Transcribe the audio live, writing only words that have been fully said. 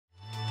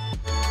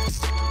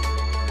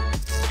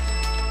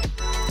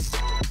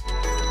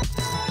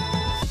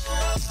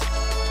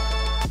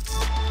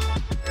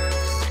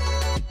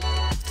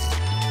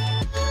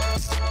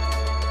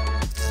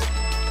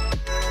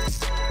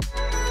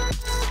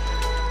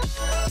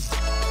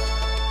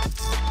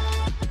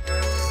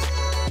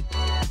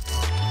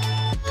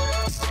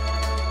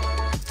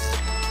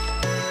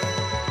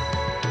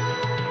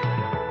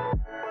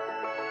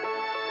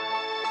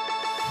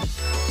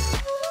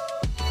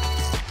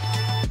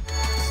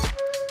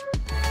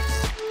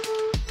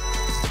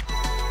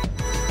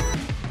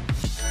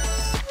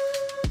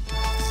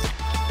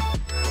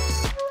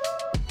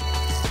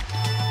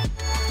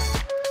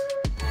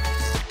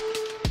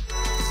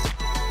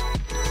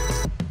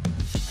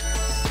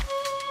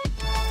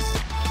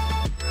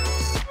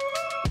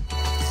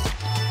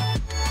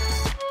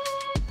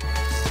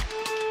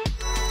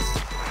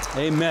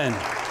Amen.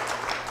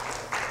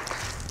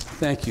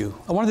 Thank you.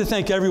 I wanted to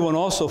thank everyone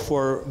also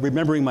for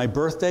remembering my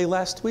birthday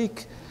last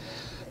week.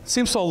 It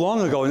seems so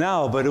long ago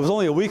now, but it was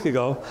only a week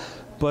ago.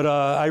 But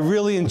I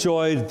really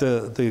enjoyed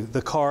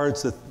the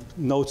cards, the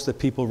notes that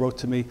people wrote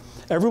to me.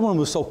 Everyone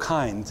was so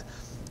kind,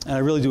 and I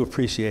really do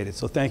appreciate it.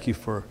 So thank you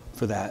for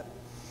that.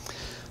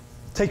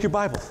 Take your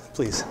Bible,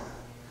 please.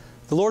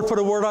 The Lord put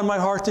a word on my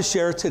heart to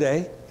share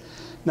today.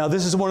 Now,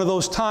 this is one of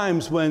those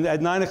times when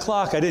at 9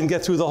 o'clock I didn't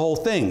get through the whole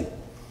thing.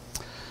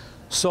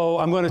 So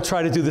I'm going to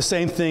try to do the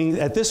same thing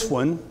at this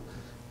one.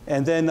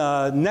 And then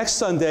next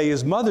Sunday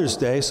is Mother's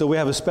Day, so we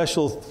have a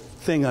special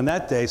thing on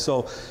that day.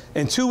 So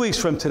in 2 weeks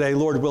from today,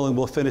 Lord willing,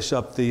 we'll finish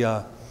up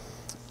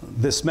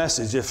this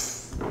message.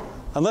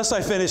 Unless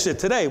I finish it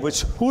today,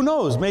 which who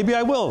knows, maybe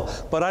I will.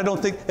 But I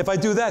don't think, if I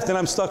do that, then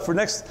I'm stuck for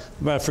next,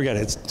 forget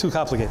it, it's too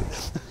complicated.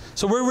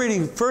 So we're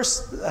reading 1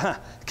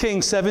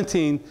 Kings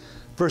 17,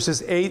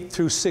 verses 8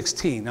 through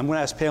 16. I'm going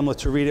to ask Pamela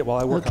to read it while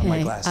I work on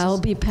my glasses. I'll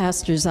be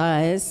Pastor's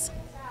eyes.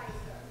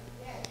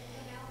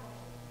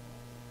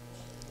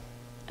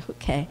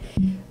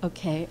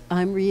 Okay,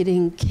 I'm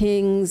reading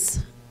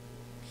Kings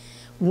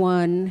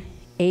 1,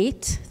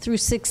 8 through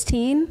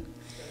 16,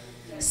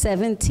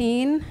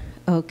 17,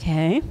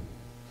 okay.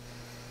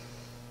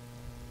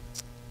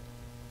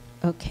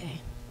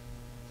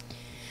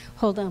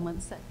 Hold on one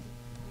second.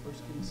 1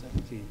 Kings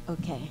 17.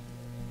 Okay.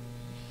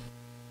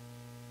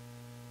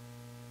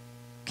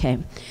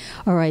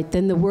 All right.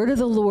 Then the word of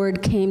the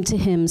Lord came to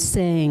him,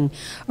 saying,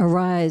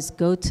 Arise,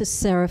 go to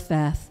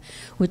Zarephath,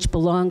 which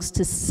belongs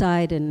to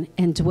Sidon,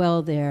 and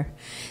dwell there.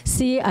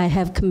 See, I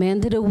have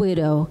commanded a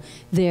widow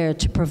there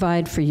to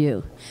provide for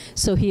you.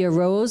 So he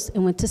arose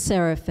and went to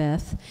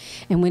Zarephath.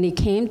 And when he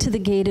came to the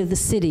gate of the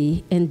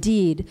city,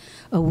 indeed,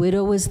 a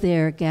widow was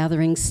there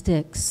gathering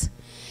sticks.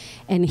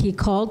 And he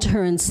called to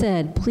her and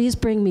said, Please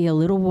bring me a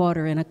little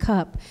water in a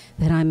cup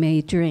that I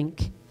may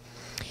drink.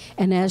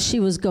 And as she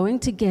was going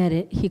to get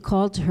it, he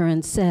called to her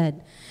and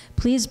said,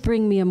 Please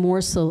bring me a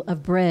morsel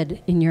of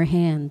bread in your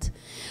hand.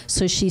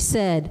 So she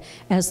said,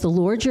 As the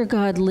Lord your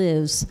God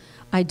lives,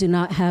 I do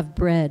not have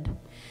bread,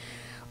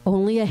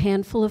 only a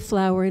handful of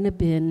flour in a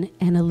bin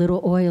and a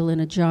little oil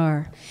in a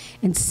jar.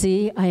 And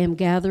see, I am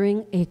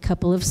gathering a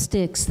couple of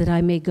sticks that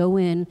I may go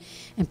in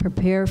and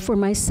prepare for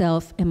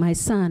myself and my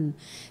son,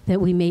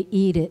 that we may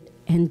eat it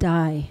and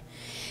die.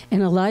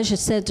 And Elijah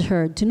said to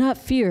her, Do not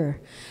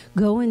fear.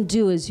 Go and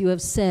do as you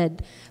have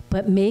said,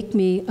 but make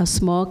me a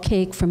small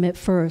cake from it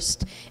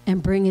first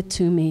and bring it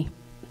to me.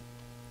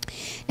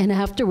 And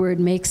afterward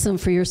make some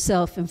for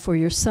yourself and for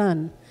your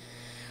son.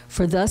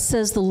 For thus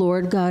says the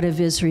Lord God of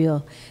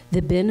Israel,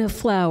 the bin of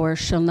flour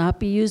shall not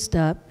be used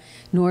up,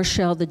 nor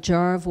shall the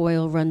jar of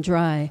oil run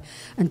dry,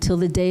 until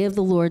the day of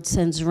the Lord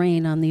sends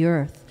rain on the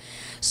earth.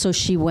 So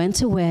she went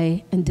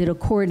away and did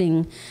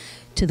according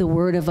to the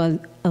word of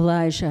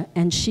Elijah,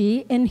 and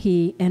she and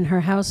he and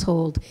her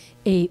household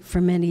ate for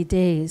many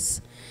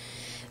days.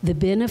 The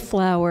bin of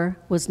flour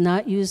was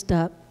not used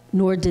up,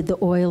 nor did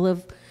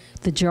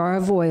the jar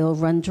of oil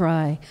run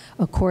dry,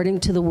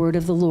 according to the word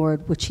of the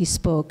Lord, which he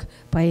spoke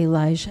by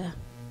Elijah.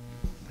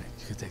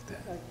 You can take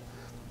that.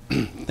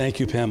 Thank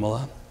you,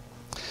 Pamela.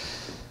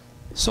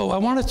 So I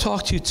want to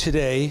talk to you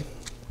today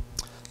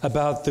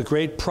about the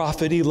great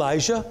prophet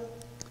Elijah,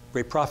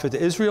 great prophet to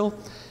Israel,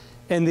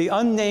 and the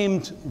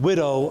unnamed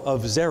widow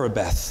of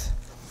Zarephath.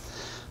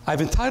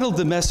 I've entitled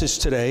the message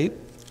today,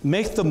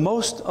 Make the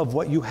Most of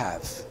What You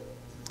Have.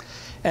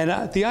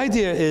 And the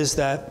idea is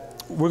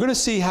that we're going to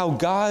see how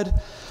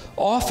God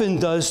often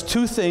does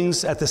two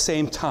things at the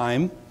same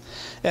time.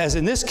 As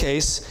in this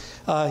case,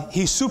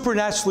 he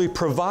supernaturally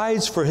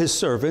provides for his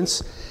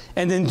servants,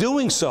 and in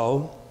doing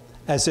so,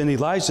 as in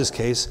Elijah's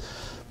case,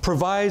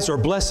 provides or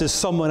blesses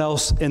someone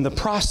else in the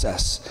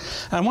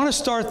process. And I want to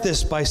start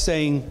this by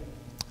saying,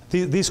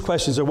 these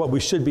questions are what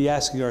we should be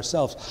asking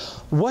ourselves.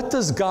 What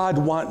does God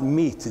want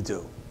me to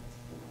do?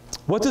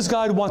 What does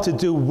God want to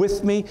do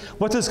with me?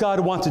 What does God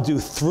want to do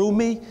through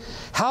me?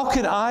 How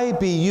can I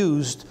be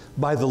used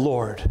by the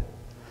Lord?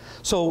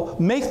 So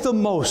make the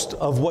most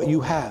of what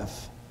you have.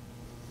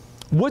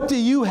 What do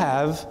you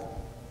have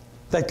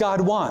that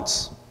God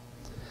wants?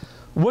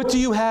 What do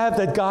you have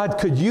that God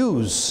could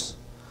use?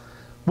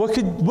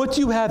 What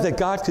do you have that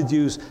God could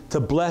use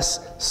to bless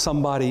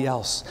somebody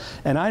else?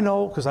 And I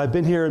know, because I've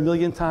been here a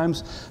million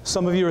times,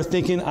 some of you are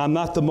thinking, I'm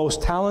not the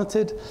most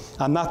talented,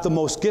 I'm not the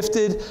most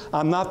gifted,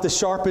 I'm not the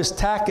sharpest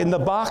tack in the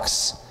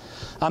box,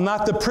 I'm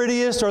not the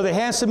prettiest or the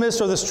handsomest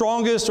or the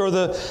strongest or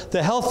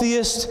the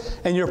healthiest,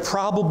 and you're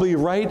probably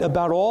right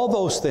about all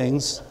those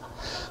things.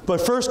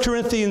 But 1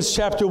 Corinthians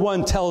chapter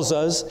 1 tells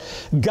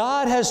us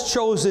God has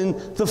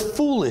chosen the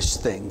foolish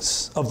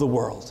things of the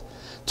world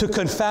to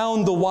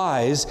confound the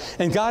wise,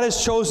 and God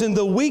has chosen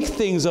the weak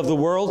things of the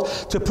world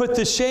to put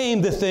to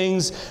shame the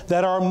things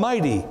that are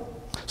mighty.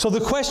 So the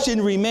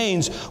question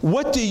remains,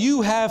 what do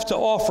you have to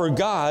offer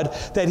God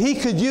that He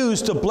could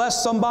use to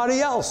bless somebody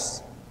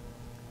else?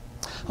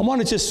 I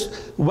want to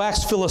just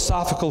wax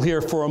philosophical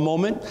here for a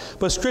moment,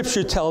 but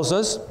Scripture tells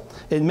us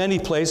in many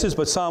places,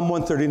 but Psalm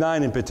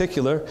 139 in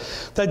particular,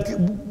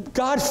 that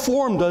God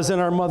formed us in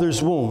our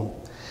mother's womb.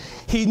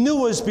 He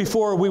knew us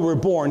before we were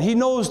born. He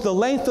knows the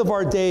length of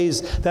our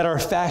days that are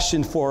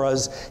fashioned for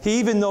us. He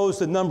even knows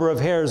the number of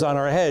hairs on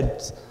our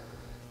heads.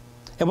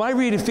 And when I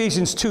read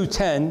Ephesians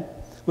 2:10,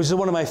 which is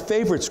one of my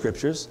favorite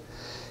scriptures,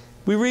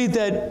 we read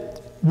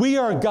that we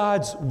are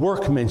God's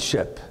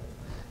workmanship.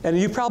 And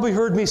you've probably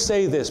heard me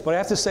say this, but I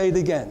have to say it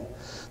again.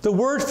 The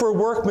word for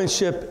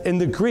workmanship in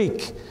the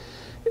Greek,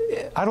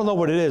 I don't know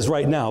what it is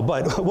right now,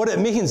 but what it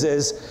means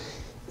is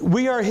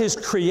we are His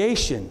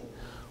creation.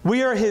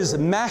 We are His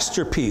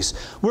masterpiece.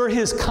 We're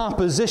His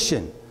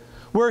composition.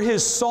 We're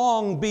His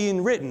song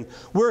being written.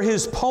 We're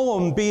His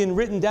poem being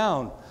written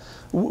down.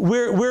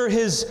 We're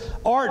His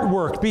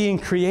artwork being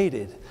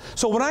created.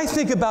 So when I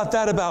think about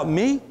that about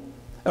me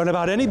and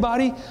about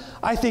anybody,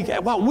 I think,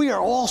 wow, we are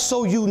all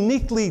so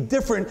uniquely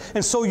different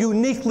and so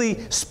uniquely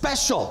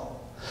special.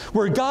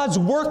 We're God's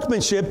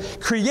workmanship,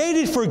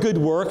 created for good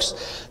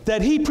works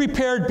that He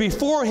prepared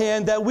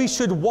beforehand that we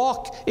should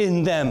walk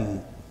in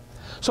them.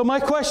 So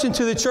my question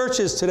to the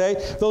churches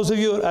today, those of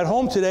you at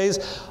home today,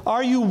 is,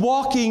 are you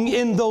walking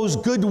in those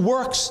good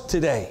works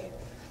today?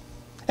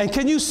 And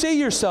can you see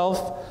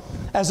yourself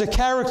as a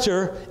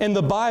character in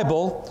the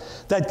Bible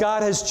that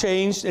God has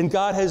changed and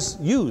God has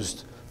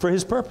used for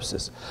His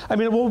purposes? I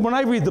mean, when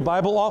I read the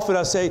Bible, often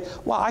I say,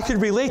 wow, I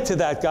could relate to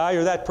that guy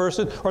or that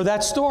person or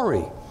that story.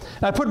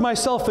 And I put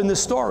myself in the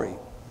story.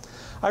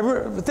 I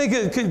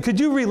think, could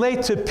you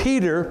relate to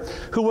Peter,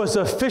 who was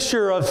a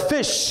fisher of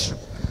fish,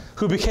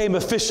 who became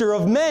a fisher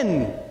of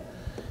men?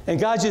 And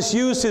God just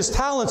used his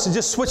talents and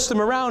just switched them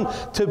around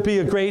to be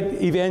a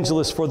great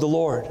evangelist for the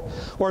Lord.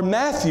 Or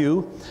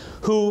Matthew,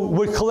 who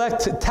would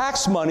collect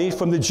tax money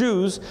from the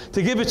Jews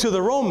to give it to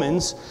the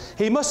Romans.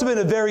 He must have been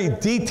a very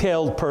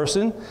detailed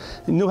person.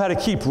 He knew how to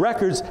keep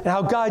records, and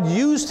how God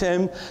used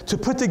him to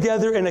put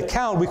together an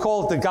account, we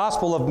call it the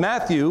Gospel of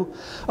Matthew,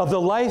 of the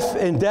life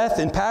and death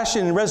and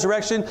passion and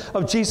resurrection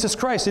of Jesus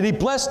Christ. And He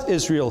blessed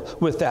Israel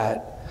with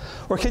that.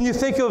 Or can you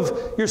think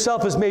of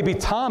yourself as maybe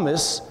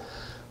Thomas,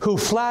 who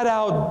flat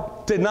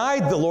out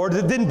denied the Lord,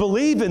 that didn't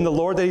believe in the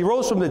Lord, that He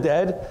rose from the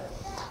dead.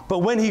 But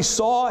when he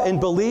saw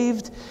and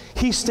believed,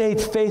 he stayed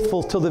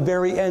faithful till the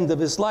very end of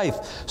his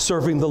life,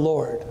 serving the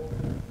Lord.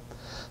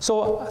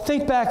 So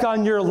think back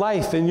on your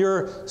life and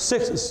your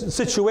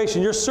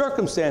situation, your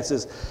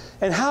circumstances,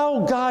 and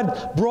how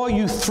God brought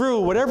you through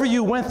whatever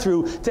you went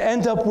through to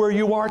end up where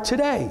you are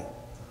today.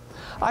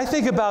 I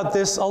think about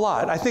this a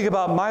lot. I think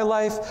about my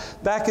life.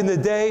 Back in the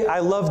day, I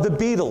loved the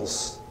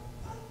Beatles.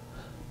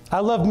 I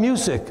loved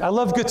music. I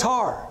loved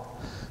guitar.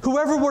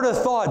 Whoever would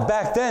have thought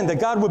back then that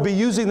God would be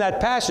using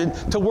that passion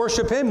to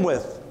worship Him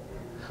with?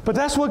 But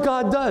that's what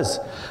God does.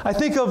 I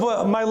think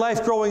of my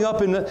life growing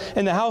up in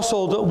the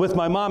household with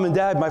my mom and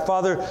dad. My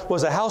father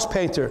was a house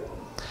painter.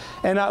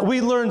 And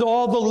we learned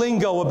all the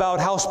lingo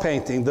about house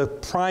painting, the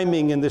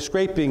priming and the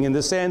scraping and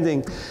the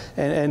sanding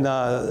and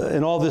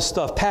all this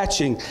stuff,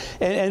 patching.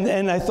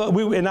 And I thought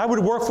and I would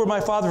work for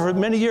my father for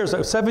many years.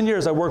 7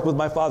 years I worked with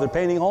my father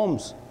painting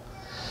homes.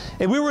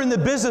 And we were in the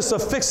business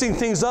of fixing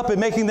things up and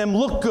making them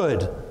look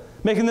good,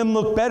 making them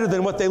look better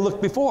than what they looked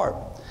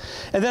before.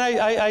 And then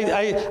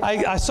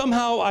I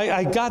somehow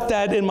got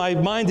that in my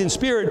mind and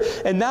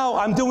spirit, and now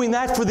I'm doing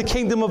that for the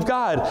kingdom of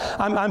God.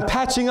 I'm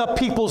patching up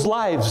people's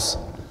lives.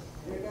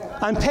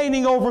 I'm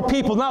painting over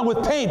people, not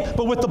with paint,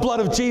 but with the blood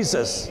of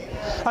Jesus.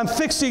 I'm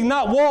fixing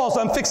not walls,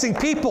 I'm fixing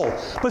people.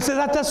 But so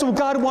that's what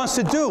God wants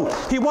to do.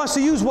 He wants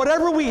to use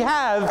whatever we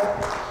have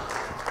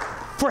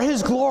for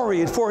His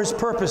glory and for His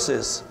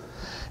purposes.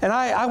 And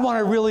I want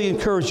to really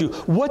encourage you.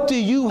 What do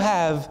you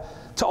have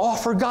to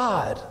offer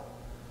God?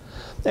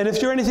 And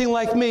if you're anything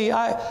like me,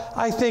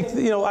 I think,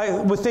 I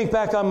would think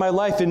back on my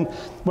life, and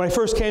when I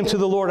first came to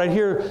the Lord, I'd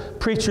hear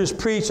preachers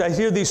preach. I'd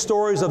hear these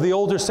stories of the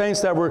older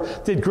saints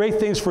that did great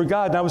things for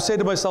God. And I would say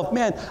to myself,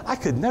 man, I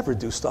could never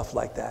do stuff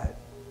like that.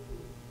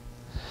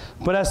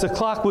 But as the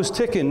clock was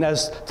ticking,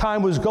 as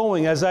time was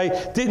going, as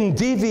I didn't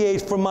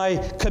deviate from my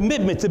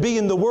commitment to be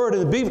in the Word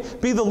and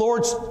be the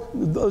Lord's,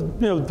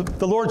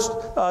 the Lord's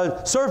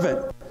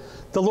servant,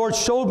 the Lord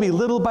showed me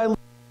little by little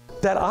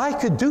that I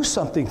could do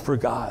something for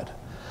God.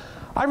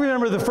 I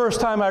remember the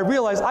first time I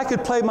realized I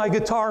could play my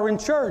guitar in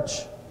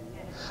church.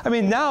 I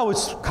mean, now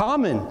it's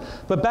common,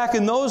 but back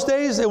in those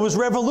days, it was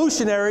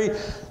revolutionary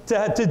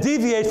to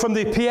deviate from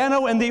the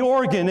piano and the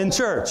organ in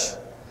church.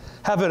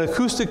 Have an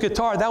acoustic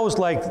guitar, that was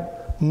like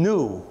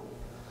new.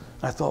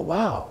 I thought,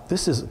 wow,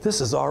 this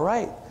is all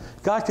right.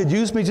 God could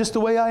use me just the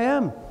way I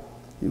am,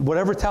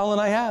 whatever talent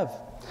I have.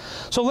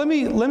 So let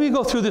me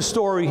go through this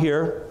story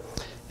here,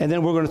 and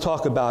then we're going to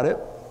talk about it.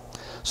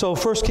 So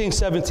 1 Kings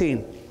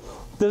 17.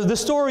 The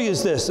story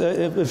is this.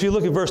 If you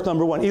look at verse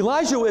number 1.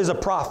 Elijah is a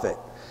prophet.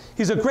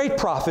 He's a great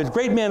prophet,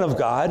 great man of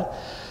God,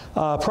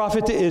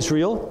 prophet to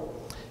Israel.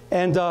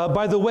 And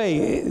by the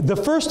way, the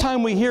first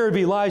time we hear of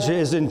Elijah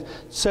is in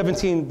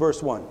 17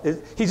 verse 1.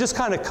 He just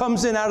kind of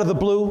comes in out of the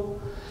blue.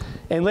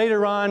 And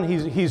later on,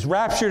 he's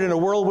raptured in a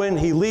whirlwind.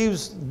 He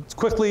leaves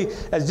quickly,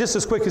 just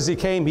as quick as he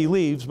came, he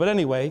leaves. But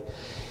anyway,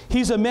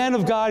 he's a man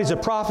of God, he's a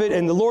prophet,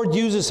 and the Lord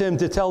uses him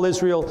to tell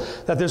Israel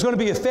that there's going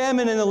to be a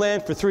famine in the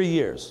land for 3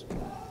 years.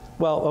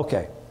 Well,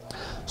 okay.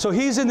 So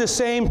he's in the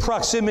same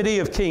proximity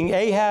of King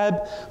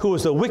Ahab, who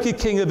was the wicked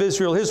king of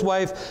Israel. His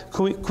wife,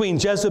 Queen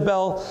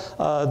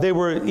Jezebel, they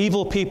were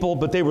evil people,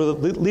 but they were the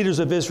leaders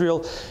of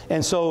Israel.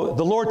 And so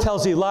the Lord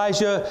tells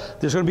Elijah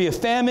there's going to be a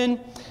famine,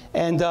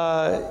 and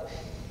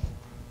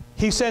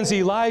he sends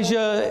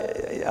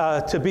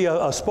Elijah to be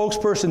a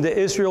spokesperson to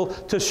Israel,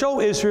 to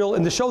show Israel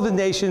and to show the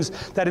nations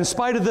that in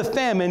spite of the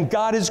famine,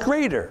 God is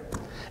greater.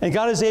 And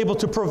God is able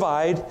to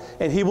provide,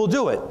 and he will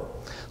do it.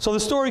 So the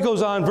story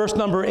goes on, verse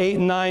number 8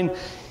 and 9.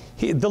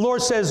 The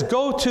Lord says,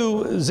 go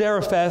to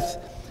Zarephath,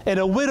 and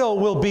a widow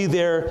will be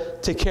there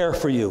to care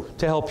for you,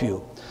 to help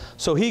you.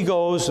 So he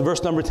goes,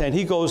 verse number 10,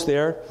 he goes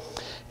there.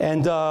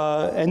 And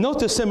note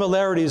the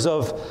similarities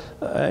of,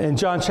 in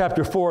John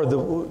chapter 4,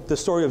 the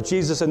story of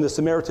Jesus and the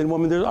Samaritan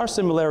woman. There are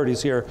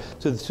similarities here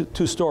to the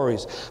two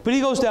stories. But he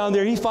goes down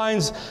there, he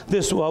finds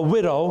this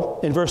widow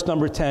in verse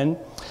number 10.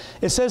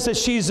 It says that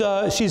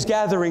she's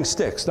gathering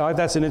sticks. Now,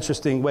 that's an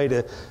interesting way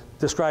to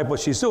describe what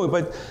she's doing.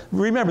 But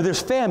remember,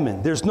 there's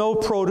famine. There's no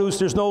produce.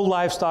 There's no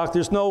livestock.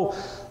 There's no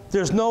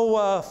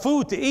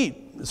food to eat.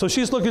 So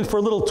she's looking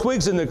for little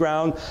twigs in the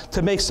ground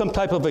to make some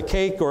type of a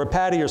cake or a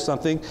patty or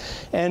something.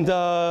 And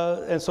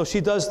so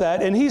she does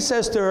that. And he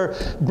says to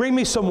her, bring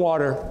me some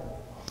water.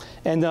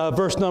 And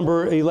verse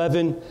number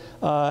 11,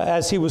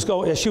 as she was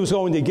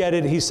going to get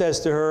it, he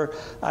says to her,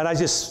 and I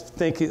just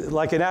think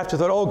like an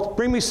afterthought, oh,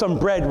 bring me some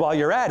bread while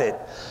you're at it.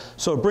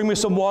 So bring me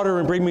some water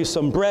and bring me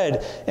some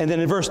bread. And then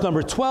in verse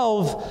number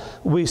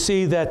 12, we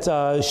see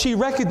that she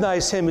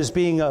recognized him as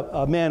being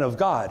a man of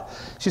God.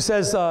 She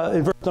says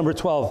in verse number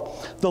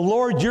 12, the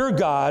Lord your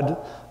God,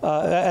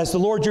 as the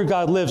Lord your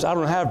God lives, I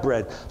don't have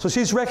bread. So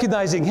she's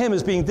recognizing him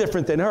as being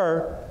different than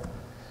her.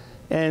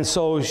 And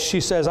so she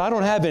says, I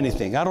don't have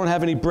anything. I don't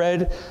have any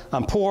bread.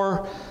 I'm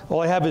poor. All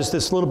I have is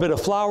this little bit of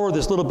flour,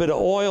 this little bit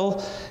of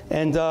oil,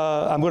 and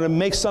I'm going to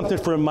make something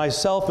for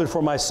myself and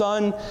for my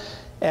son,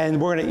 and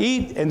we're going to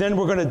eat, and then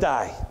we're going to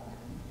die.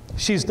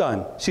 She's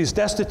done. She's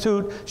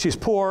destitute. She's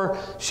poor.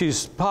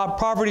 She's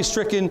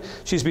poverty-stricken.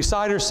 She's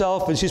beside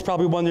herself, and she's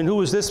probably wondering,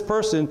 who is this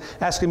person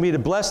asking me to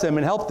bless them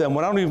and help them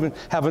when I don't even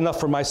have enough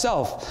for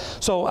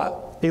myself?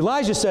 So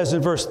Elijah says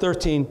in verse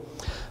 13,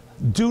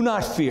 do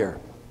not fear.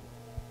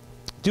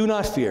 Do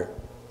not fear.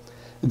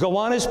 Go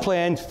on his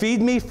plan.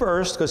 Feed me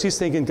first, because he's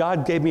thinking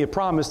God gave me a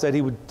promise that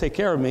he would take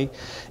care of me,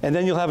 and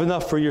then you'll have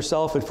enough for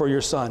yourself and for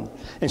your son.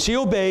 And she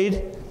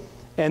obeyed,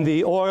 and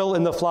the oil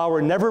and the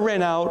flour never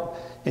ran out,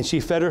 and she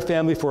fed her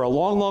family for a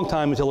long, long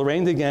time until it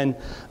rained again,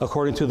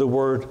 according to the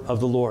word of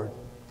the Lord.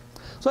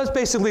 So that's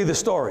basically the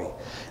story.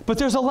 But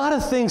there's a lot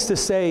of things to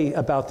say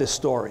about this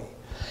story.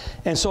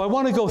 And so I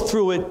want to go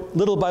through it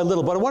little by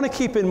little, but I want to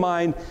keep in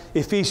mind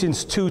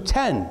Ephesians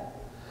 2:10.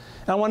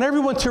 I want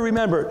everyone to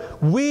remember,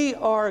 we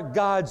are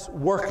God's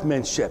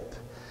workmanship.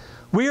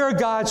 We are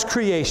God's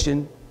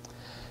creation,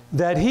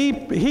 that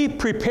He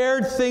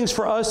prepared things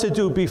for us to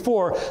do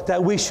before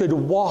that we should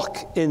walk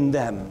in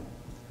them.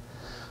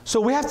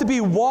 So we have to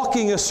be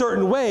walking a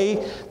certain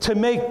way to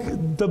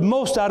make the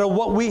most out of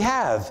what we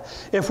have.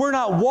 If we're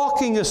not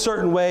walking a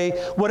certain way,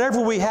 whatever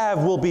we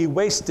have will be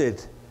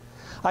wasted.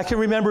 I can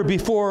remember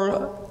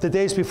the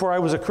days before I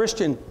was a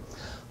Christian,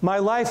 my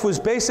life was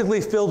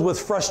basically filled with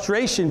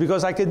frustration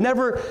because I could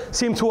never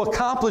seem to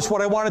accomplish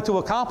what I wanted to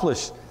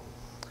accomplish.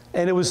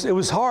 And it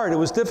was hard, it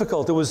was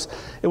difficult, it was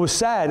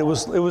sad, it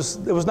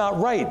was not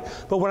right.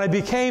 But when I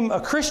became a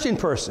Christian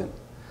person,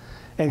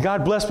 and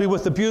God blessed me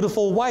with a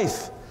beautiful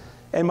wife,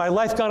 and my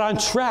life got on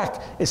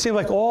track, it seemed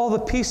like all the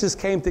pieces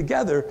came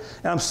together,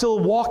 and I'm still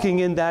walking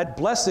in that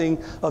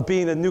blessing of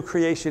being a new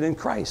creation in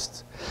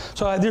Christ.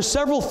 So there's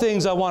several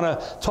things I want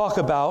to talk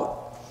about.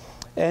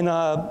 And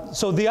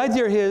so the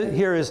idea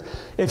here is,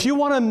 if you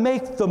want to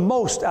make the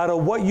most out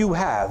of what you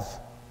have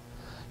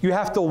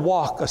to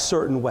walk a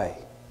certain way,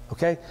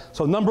 okay?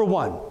 So number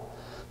one,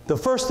 the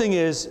first thing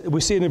is, we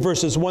see it in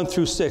verses 1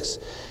 through 6,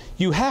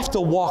 you have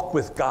to walk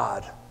with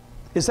God.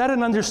 Is that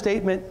an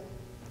understatement?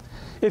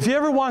 If you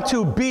ever want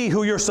to be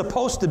who you're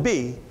supposed to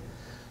be,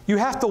 you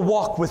have to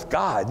walk with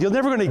God. You're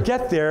never going to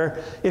get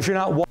there if you're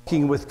not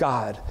walking with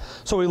God.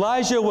 So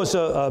Elijah was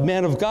a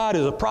man of God,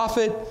 is a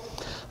prophet.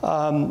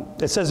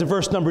 It says in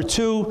verse number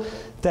 2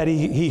 that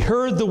he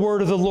heard the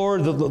word of the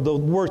Lord. The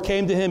word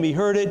came to him. He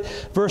heard it.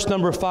 Verse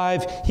number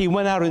 5, he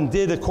went out and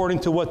did according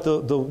to what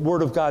the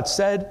word of God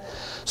said.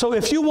 So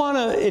if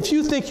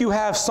you think you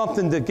have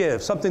something to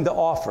give, something to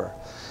offer,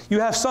 you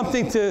have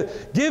something to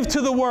give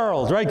to the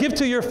world, right? Give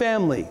to your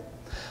family.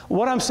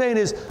 What I'm saying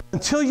is,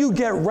 until you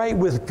get right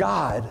with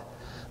God,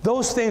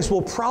 those things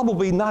will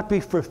probably not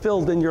be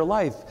fulfilled in your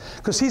life,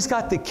 because He's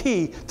got the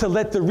key to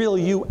let the real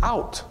you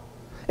out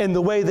in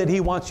the way that He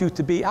wants you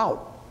to be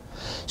out.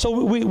 So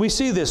we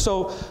see this.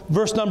 So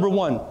verse number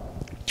 1,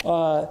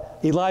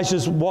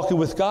 Elijah's walking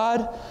with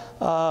God.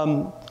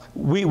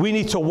 We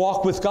need to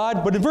walk with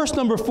God. But in verse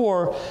number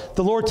 4,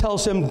 the Lord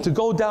tells him to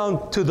go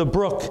down to the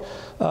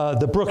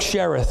brook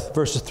Cherith,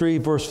 verses 3,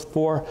 verse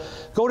 4.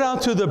 Go down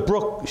to the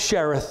brook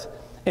Cherith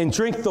and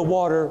drink the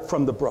water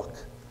from the brook.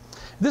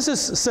 This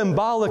is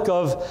symbolic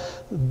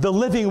of the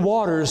living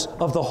waters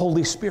of the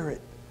Holy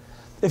Spirit.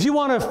 If you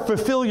want to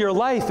fulfill your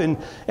life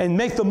and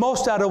make the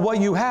most out of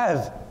what you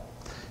have,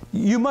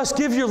 you must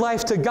give your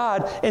life to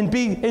God and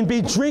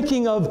be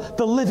drinking of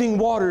the living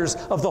waters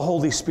of the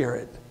Holy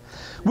Spirit.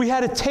 We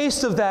had a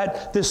taste of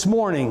that this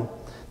morning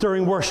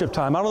during worship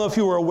time. I don't know if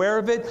you were aware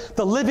of it.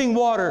 The living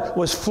water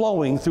was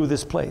flowing through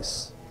this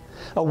place.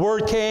 A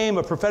word came,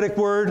 a prophetic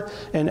word,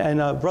 and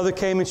a brother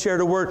came and shared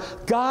a word.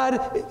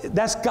 God,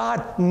 that's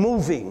God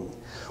moving.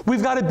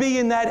 We've got to be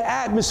in that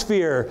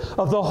atmosphere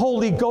of the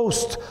Holy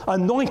Ghost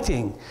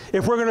anointing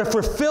if we're going to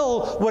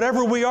fulfill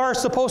whatever we are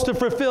supposed to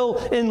fulfill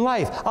in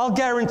life. I'll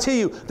guarantee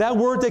you that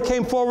word that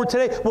came forward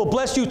today will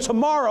bless you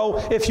tomorrow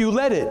if you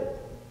let it.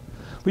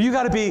 But you've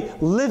got to be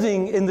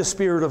living in the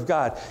Spirit of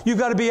God. You've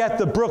got to be at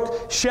the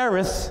brook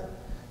Cherith,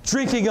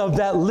 drinking of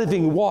that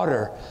living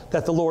water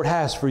that the Lord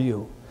has for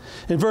you.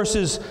 In verse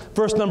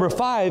number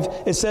 5,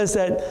 it says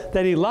that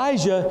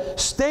Elijah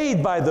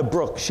stayed by the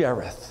brook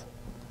Cherith.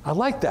 I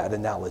like that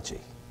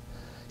analogy.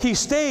 He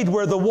stayed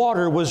where the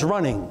water was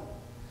running.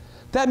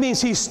 That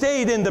means he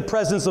stayed in the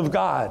presence of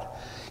God.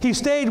 He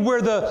stayed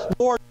where the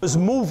Lord was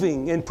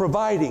moving and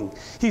providing.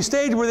 He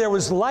stayed where there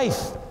was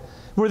life,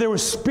 where there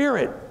was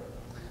spirit.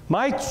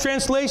 My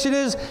translation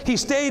is, he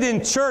stayed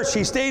in church,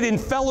 he stayed in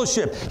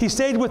fellowship, he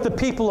stayed with the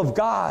people of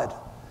God.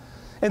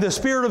 And the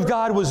Spirit of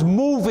God was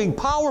moving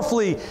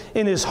powerfully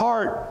in his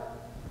heart.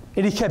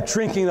 And he kept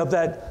drinking of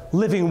that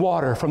living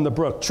water from the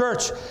brook.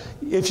 Church,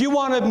 if you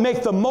want to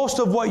make the most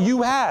of what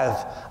you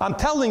have, I'm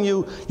telling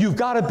you, you've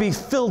got to be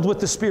filled with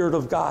the Spirit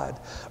of God.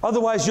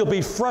 Otherwise, you'll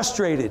be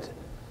frustrated.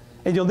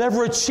 And you'll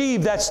never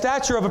achieve that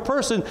stature of a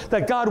person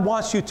that God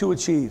wants you to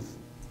achieve.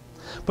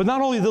 But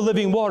not only the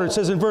living water, it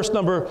says in verse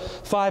number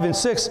 5 and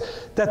 6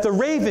 that the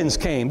ravens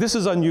came. This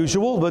is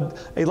unusual, but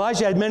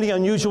Elijah had many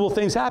unusual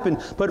things happen.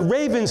 But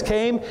ravens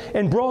came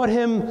and brought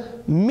him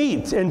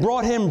meat and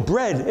brought him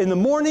bread in the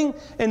morning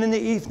and in the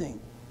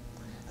evening.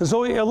 And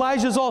so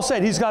Elijah's all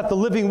set. He's got the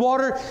living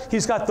water.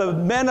 He's got the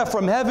manna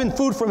from heaven,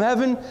 food from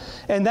heaven.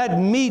 And that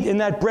meat and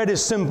that bread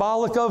is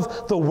symbolic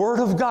of the Word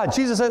of God.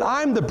 Jesus said,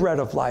 I'm the bread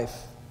of life.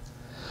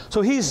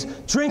 So he's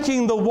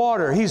drinking the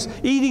water. He's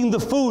eating the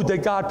food that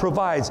God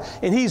provides.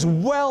 And he's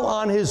well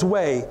on his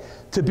way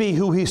to be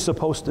who he's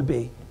supposed to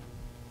be.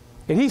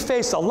 And he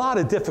faced a lot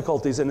of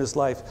difficulties in his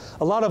life,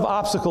 a lot of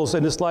obstacles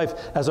in his life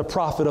as a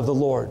prophet of the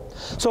Lord.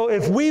 So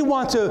if we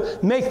want to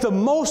make the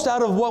most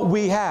out of what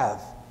we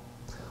have,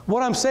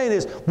 what I'm saying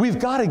is we've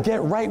got to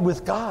get right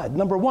with God.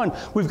 Number one,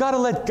 we've got to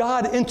let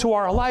God into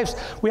our lives.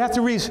 We have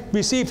to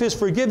receive His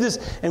forgiveness,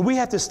 and we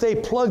have to stay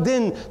plugged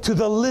in to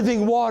the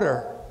living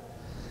water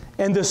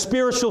and the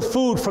spiritual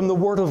food from the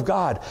Word of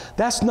God.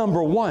 That's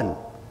number one,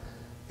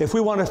 if we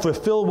want to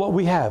fulfill what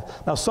we have.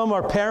 Now, some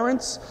are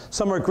parents,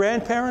 some are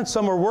grandparents,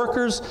 some are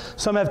workers,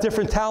 some have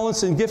different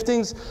talents and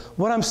giftings.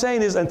 What I'm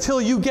saying is, until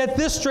you get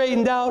this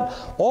straightened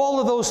out, all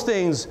of those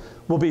things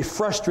will be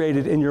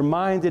frustrated in your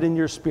mind and in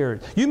your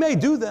spirit. You may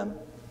do them.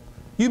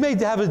 You may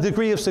have a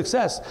degree of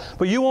success,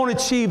 but you won't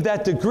achieve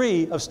that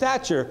degree of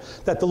stature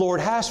that the Lord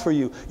has for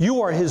you.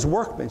 You are His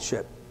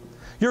workmanship.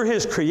 You're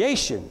His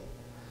creation.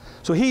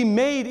 So He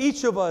made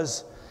each of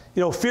us,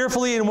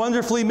 fearfully and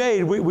wonderfully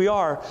made, we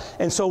are.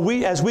 And so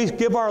as we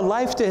give our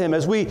life to Him,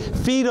 as we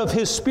feed of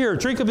His Spirit,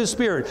 drink of His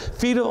Spirit,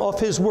 feed of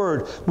His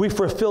Word, we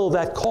fulfill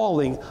that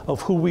calling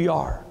of who we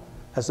are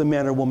as a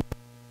man or woman.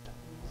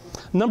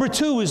 Number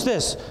two is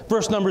this,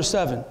 verse number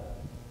 7.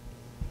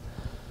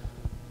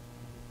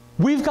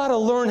 We've got to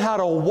learn how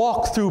to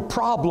walk through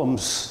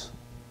problems.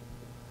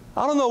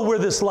 I don't know where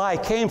this lie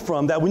came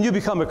from, that when you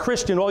become a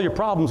Christian, all your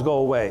problems go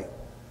away.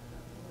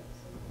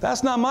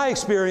 That's not my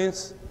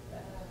experience.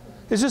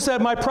 It's just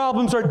that my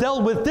problems are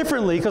dealt with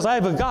differently because I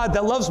have a God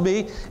that loves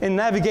me and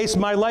navigates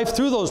my life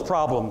through those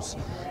problems.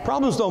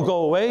 Problems don't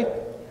go away.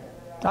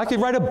 I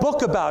could write a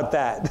book about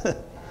that.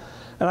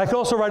 And I could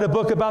also write a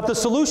book about the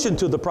solution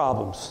to the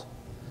problems,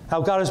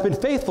 how God has been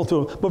faithful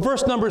to them. But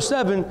verse number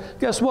 7,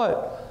 guess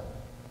what?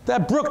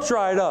 That brook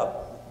dried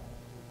up.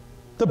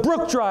 The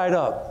brook dried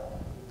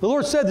up. The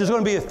Lord said there's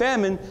going to be a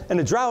famine and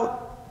a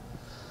drought.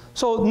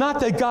 So not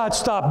that God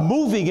stopped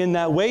moving in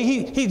that way.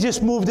 He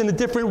just moved in a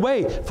different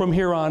way from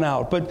here on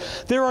out.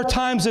 But there are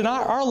times in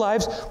our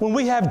lives when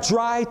we have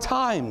dry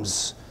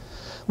times,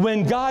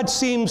 when God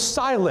seems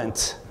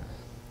silent,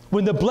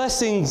 when the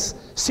blessings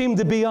seem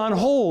to be on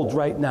hold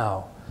right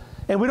now.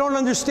 And we don't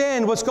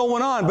understand what's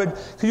going on. But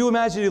can you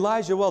imagine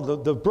Elijah? Well,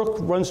 the brook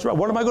runs dry.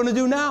 What am I going to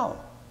do now?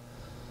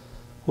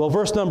 Well,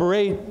 verse number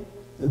 8,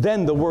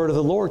 then the word of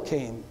the Lord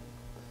came.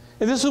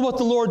 And this is what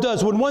the Lord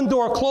does. When one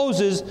door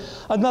closes,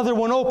 another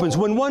one opens.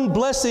 When one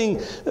blessing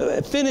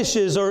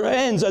finishes or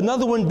ends,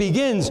 another one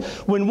begins.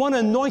 When one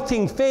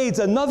anointing fades,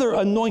 another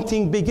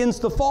anointing begins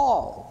to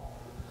fall.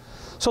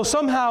 So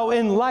somehow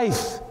in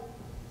life,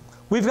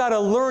 we've got to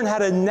learn how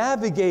to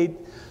navigate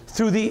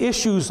through the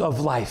issues of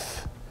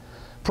life.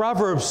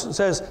 Proverbs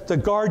says to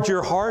guard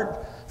your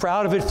heart, for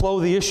out of it flow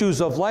the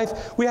issues of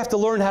life. We have to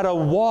learn how to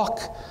walk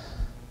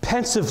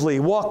pensively,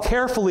 walk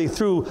carefully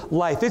through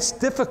life. It's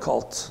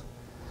difficult.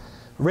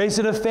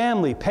 Raising a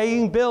family,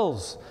 paying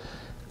bills,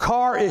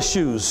 car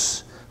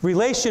issues,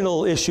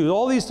 relational issues,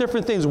 all these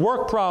different things,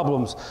 work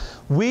problems.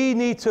 We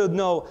need to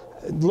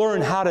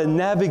learn how to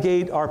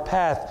navigate our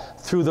path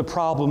through the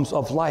problems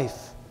of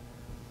life.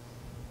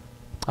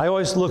 I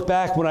always look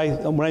back when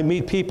I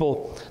meet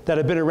people that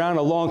have been around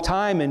a long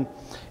time and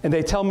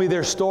they tell me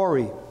their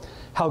story,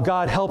 how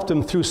God helped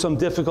them through some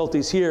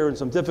difficulties here and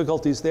some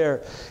difficulties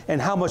there,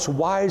 and how much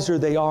wiser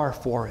they are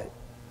for it.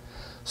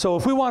 So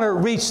if we want to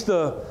reach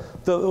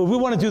we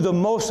want to do the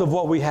most of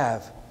what we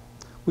have,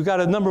 we've got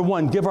to, number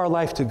one, give our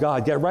life to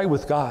God, get right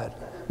with God,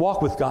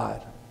 walk with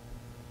God.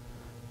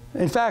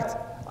 In fact,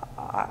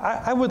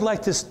 I would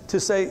like to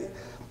say,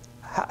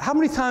 how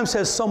many times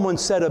has someone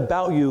said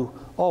about you,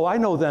 oh, I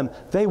know them,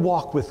 they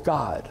walk with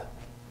God?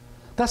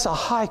 That's a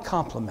high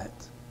compliment.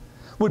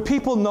 Would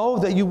people know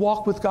that you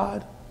walk with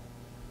God?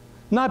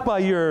 Not by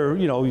your,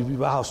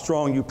 how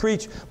strong you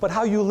preach, but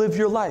how you live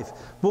your life.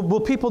 Will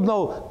people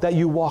know that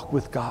you walk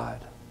with God?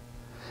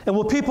 And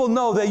will people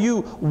know that you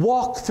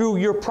walk through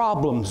your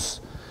problems?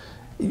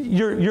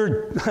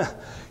 You're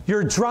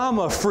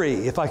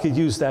drama-free, if I could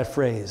use that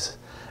phrase.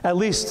 At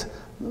least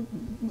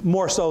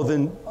more so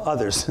than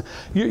others.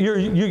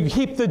 You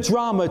keep the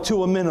drama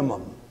to a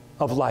minimum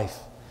of life.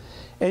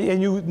 And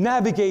you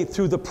navigate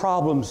through the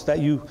problems that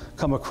you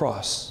come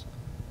across.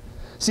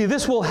 See,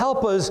 this will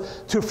help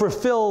us to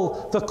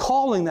fulfill the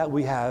calling that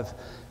we have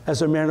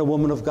as a man or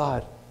woman of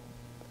God.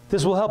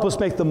 This will help us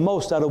make the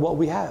most out of what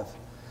we have.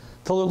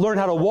 To learn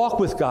how to walk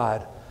with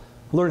God,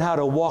 learn how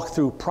to walk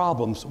through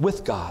problems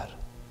with God.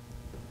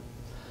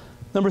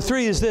 Number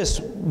 3 is this: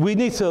 we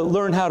need to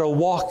learn how to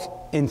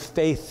walk in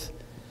faith.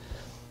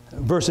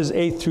 Verses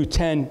 8 through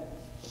 10.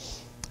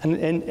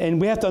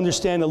 And we have to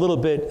understand a little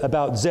bit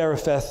about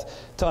Zarephath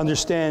to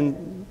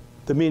understand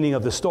the meaning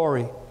of the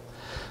story.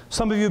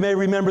 Some of you may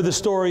remember the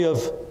story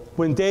of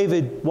when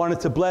David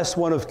wanted to bless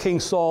one of King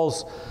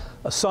Saul's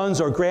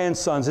sons or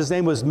grandsons. His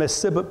name was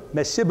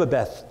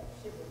Mephibosheth.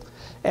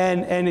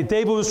 And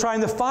David was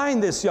trying to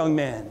find this young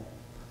man.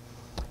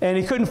 And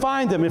he couldn't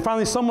find him. And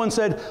finally someone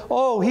said,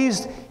 oh,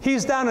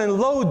 he's down in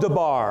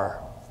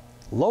Lo-debar.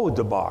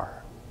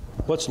 Lo-debar.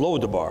 What's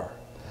Lo-debar?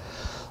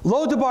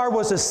 Lo-debar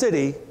was a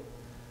city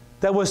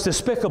that was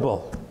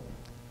despicable.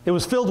 It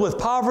was filled with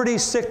poverty,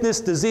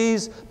 sickness,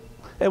 disease.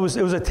 It was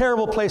a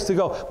terrible place to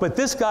go. But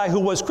this guy who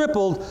was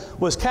crippled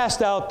was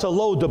cast out to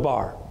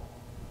Lo-debar.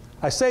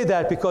 I say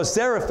that because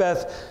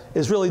Zarephath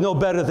is really no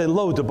better than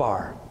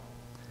Lo-debar.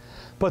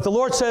 But the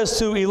Lord says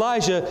to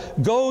Elijah,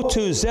 go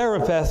to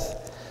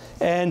Zarephath,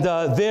 and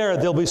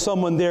there'll be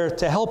someone there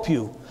to help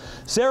you.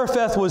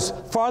 Zarephath was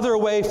farther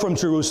away from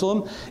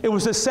Jerusalem. It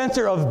was the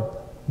center of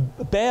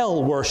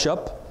Baal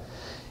worship.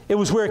 It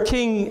was where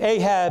King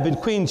Ahab and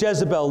Queen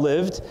Jezebel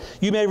lived.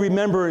 You may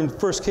remember in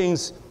 1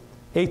 Kings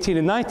 18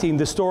 and 19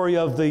 the story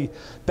of the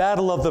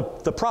battle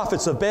of the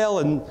prophets of Baal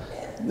and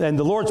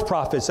the Lord's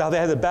prophets, how they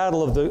had the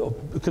battle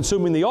of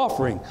consuming the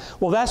offering.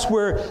 Well, that's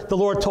where the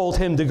Lord told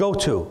him to go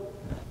to.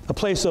 A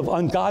place of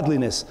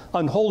ungodliness,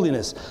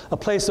 unholiness, a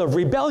place of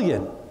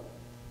rebellion.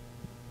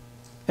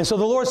 And so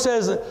the Lord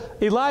says,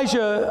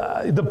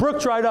 Elijah, the brook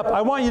dried up.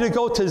 I want you to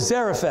go to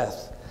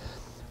Zarephath.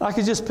 I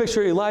could just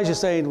picture Elijah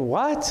saying,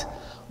 what?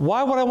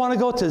 Why would I want to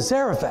go to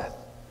Zarephath?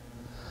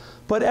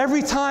 But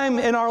every time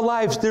in our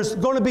lives, there's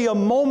going to be a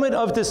moment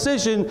of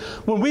decision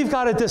when we've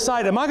got to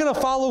decide, am I going to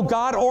follow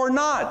God or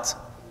not?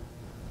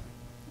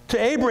 To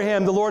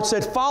Abraham, the Lord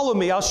said, follow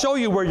me. I'll show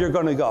you where you're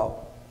going to go.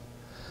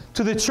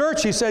 To the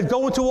church, he said,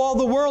 go into all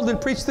the world and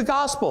preach the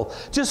gospel.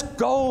 Just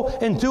go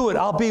and do it.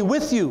 I'll be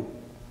with you.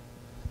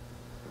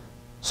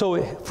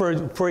 So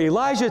for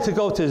Elijah to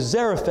go to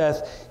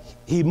Zarephath,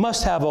 he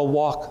must have a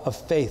walk of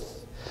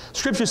faith.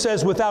 Scripture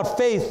says without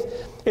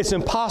faith, it's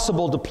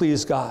impossible to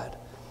please God.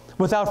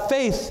 Without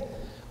faith,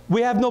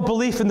 we have no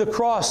belief in the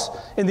cross,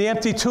 in the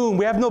empty tomb.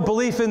 We have no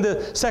belief in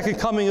the second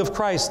coming of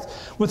Christ.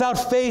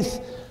 Without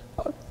faith,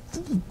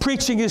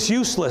 preaching is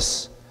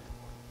useless.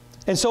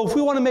 And so if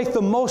we want to make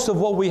the most of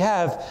what we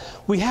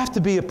have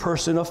to be a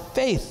person of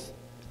faith,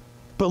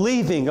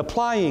 believing,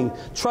 applying,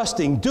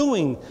 trusting,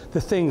 doing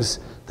the things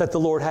that the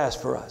Lord has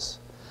for us.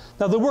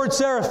 Now, the word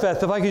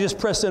Zarephath, if I could just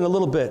press in a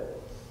little bit,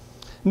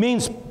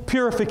 means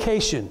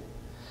purification.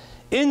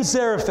 In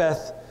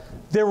Zarephath,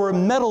 there were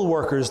metal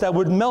workers that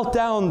would melt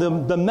down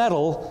the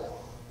metal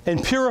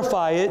and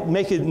purify it,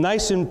 make it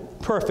nice and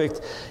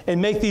perfect,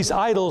 and make these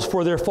idols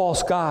for their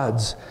false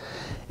gods.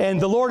 And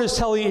the Lord is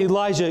telling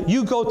Elijah,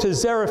 you go to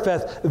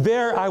Zarephath,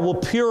 there I will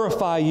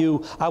purify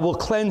you, I will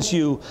cleanse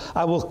you,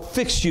 I will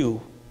fix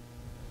you.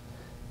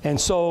 And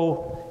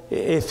so,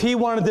 if he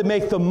wanted to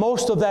make the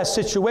most of that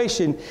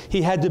situation,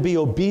 he had to be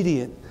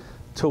obedient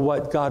to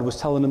what God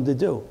was telling him to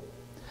do.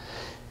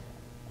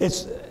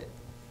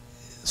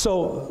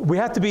 So we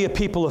have to be a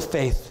people of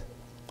faith.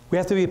 We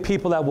have to be a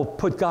people that will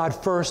put God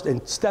first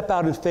and step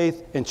out in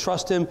faith and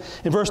trust him.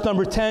 In verse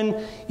number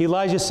 10,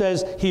 Elijah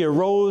says, he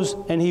arose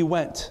and he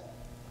went.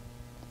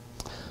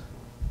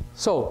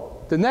 So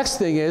the next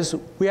thing is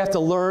we have to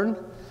learn,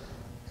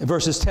 in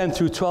verses 10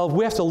 through 12,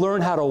 we have to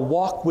learn how to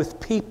walk with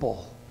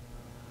people.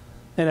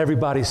 And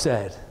everybody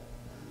said.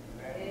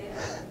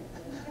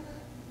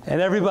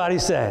 And everybody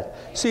said.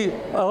 See,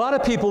 a lot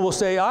of people will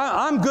say,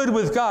 I'm good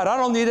with God. I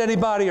don't need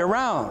anybody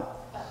around.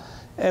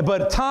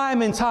 But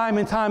time and time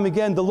and time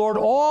again, the Lord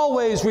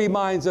always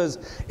reminds us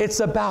it's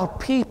about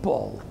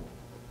people.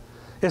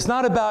 It's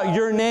not about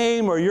your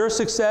name or your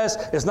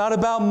success. It's not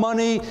about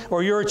money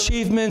or your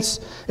achievements.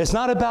 It's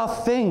not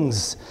about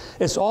things.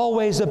 It's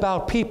always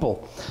about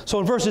people. So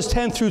in verses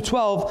 10 through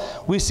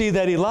 12, we see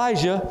that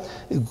Elijah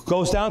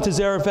goes down to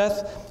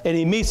Zarephath and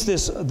he meets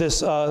this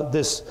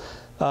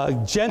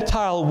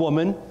Gentile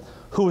woman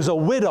who is a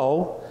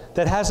widow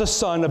that has a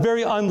son, a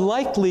very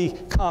unlikely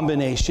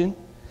combination.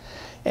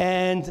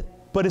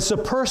 But it's a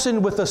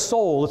person with a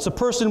soul. It's a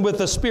person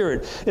with a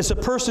spirit. It's a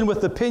person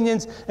with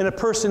opinions and a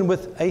person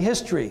with a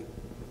history.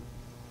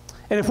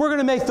 And if we're going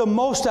to make the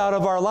most out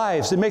of our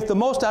lives and make the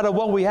most out of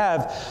what we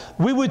have,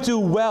 we would do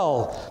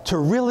well to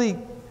really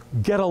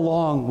get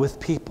along with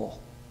people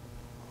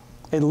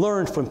and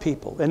learn from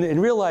people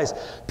and realize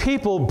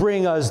people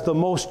bring us the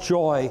most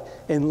joy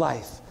in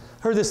life.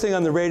 I heard this thing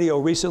on the radio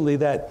recently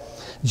that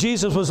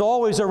Jesus was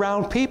always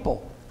around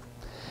people.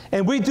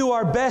 And we do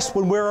our best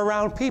when we're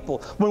around people.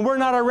 When we're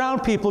not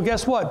around people,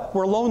 guess what?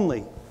 We're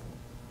lonely.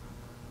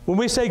 When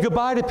we say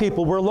goodbye to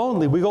people, we're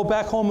lonely. We go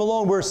back home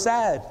alone, we're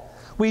sad.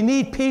 We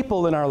need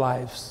people in our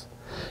lives.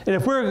 And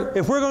if we're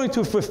going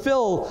to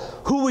fulfill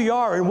who we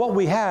are and what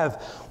we have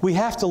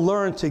to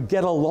learn to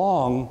get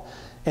along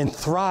and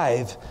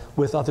thrive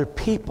with other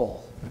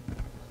people.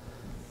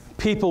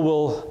 People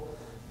will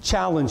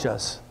challenge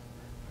us.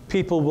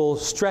 People will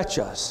stretch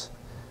us.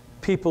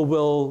 People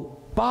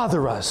will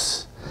bother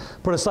us.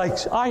 But it's like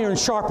iron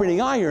sharpening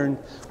iron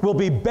will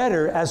be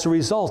better as a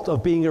result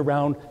of being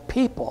around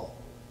people.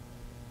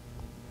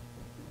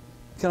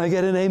 Can I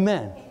get an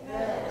amen?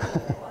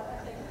 Amen.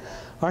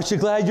 Aren't you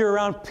glad you're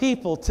around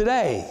people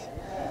today?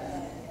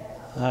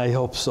 I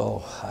hope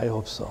so. I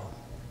hope so.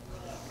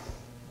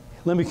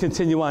 Let me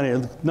continue on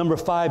here. Number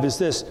 5 is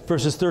this,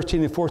 verses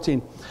 13 and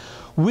 14.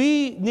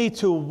 We need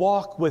to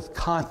walk with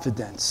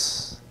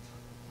confidence.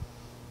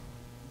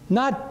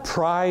 Not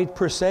pride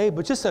per se,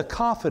 but just a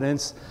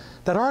confidence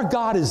that our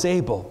God is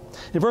able.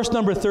 In verse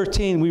number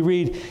 13, we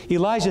read,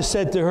 Elijah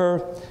said to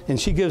her, and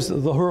she gives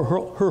her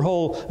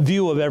whole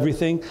view of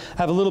everything. I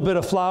have a little bit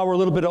of flour, a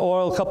little bit of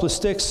oil, a couple of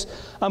sticks.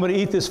 I'm going to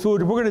eat this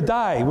food. We're going to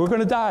die. We're going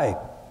to die.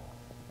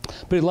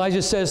 But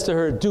Elijah says to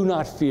her, do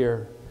not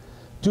fear.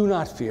 Do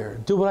not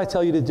fear. Do what I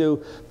tell you to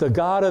do. The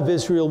God of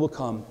Israel will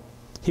come.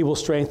 He will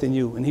strengthen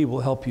you, and he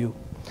will help you.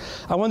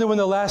 I wonder when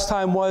the last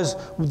time was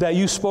that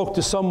you spoke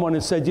to someone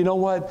and said, you know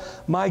what?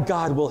 My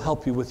God will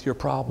help you with your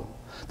problem.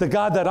 The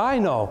God that I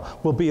know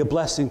will be a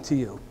blessing to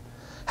you.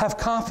 Have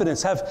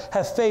confidence,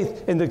 have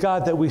faith in the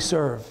God that we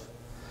serve.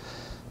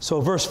 So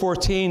verse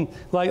 14,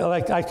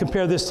 like I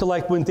compare this to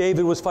like when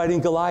David was fighting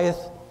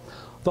Goliath.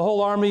 The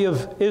whole army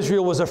of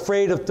Israel was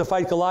afraid to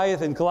fight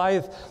Goliath, and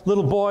Goliath,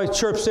 little boy,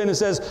 chirps in and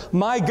says,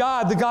 my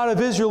God, the God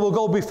of Israel will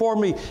go before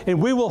me, and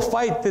we will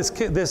fight this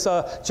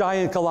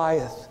giant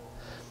Goliath.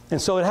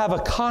 And so to have a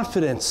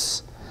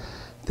confidence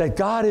that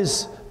God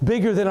is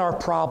bigger than our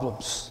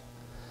problems.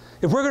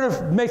 If we're going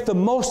to make the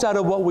most out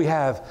of what we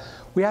have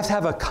to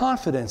have a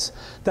confidence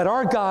that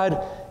our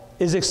God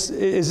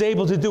is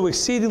able to do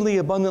exceedingly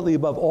abundantly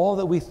above all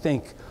that we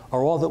think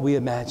or all that we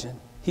imagine.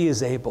 He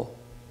is able.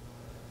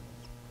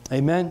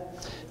 Amen?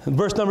 And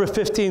verse number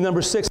 15,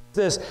 number 6 is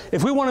this.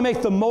 If we want to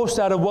make the most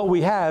out of what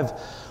we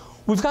have,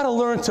 we've got to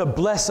learn to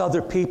bless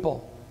other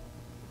people.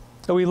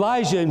 So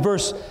Elijah in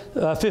verse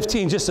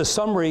 15, just a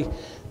summary,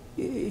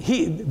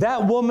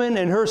 that woman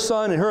and her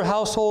son and her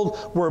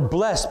household were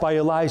blessed by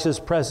Elijah's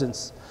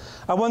presence.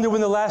 I wonder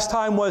when the last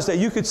time was that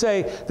you could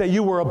say that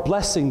you were a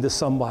blessing to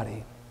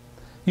somebody.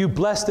 You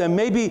blessed them,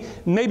 maybe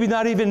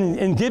not even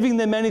in giving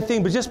them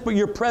anything, but just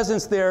your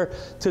presence there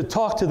to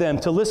talk to them,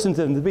 to listen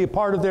to them, to be a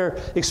part of their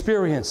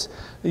experience.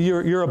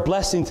 You're a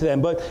blessing to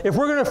them. But if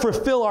we're going to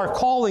fulfill our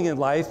calling in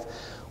life,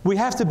 we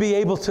have to be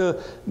able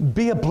to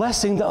be a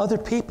blessing to other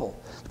people,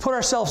 put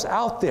ourselves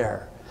out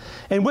there.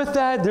 And with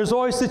that, there's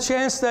always the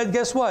chance that,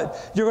 guess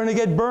what? You're going to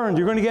get burned.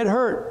 You're going to get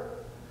hurt.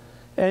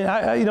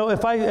 And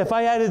if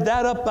I added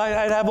that up,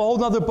 I'd have a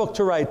whole other book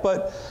to write.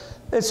 But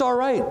it's all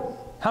right.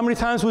 How many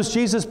times was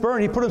Jesus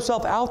burned? He put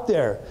himself out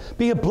there,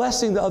 being a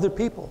blessing to other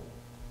people.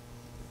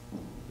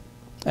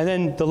 And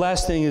then the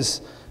last thing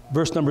is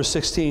verse number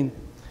 16.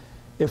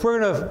 If we're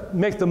going to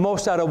make the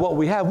most out of what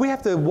we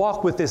have to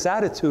walk with this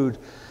attitude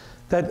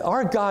that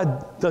our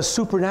God does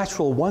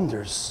supernatural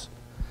wonders.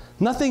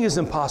 Nothing is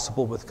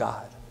impossible with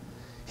God.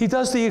 He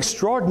does the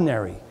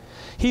extraordinary.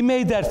 He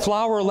made that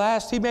flour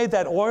last. He made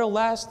that oil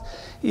last.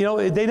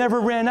 They never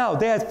ran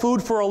out. They had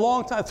food for a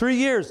long time. 3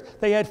 years,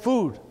 they had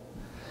food.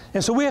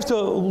 And so we have to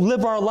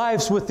live our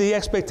lives with the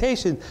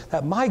expectation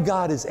that my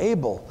God is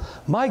able.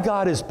 My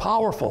God is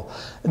powerful.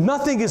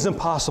 Nothing is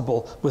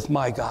impossible with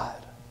my God.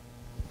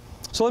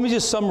 So let me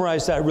just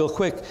summarize that real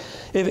quick.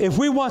 If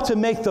we want to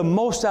make the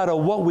most out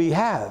of what we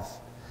have,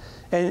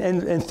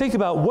 and think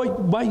about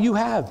what you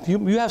have.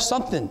 You have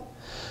something.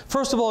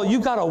 First of all,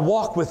 you've got to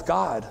walk with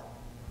God.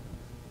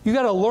 You've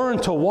got to learn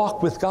to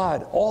walk with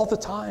God all the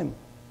time.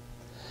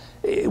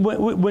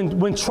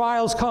 When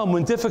trials come,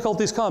 when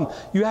difficulties come,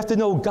 you have to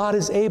know God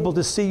is able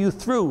to see you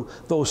through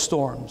those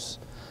storms.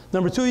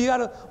 Number two, you got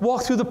to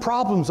walk through the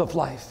problems of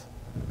life.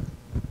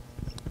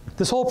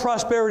 This whole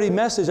prosperity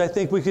message, I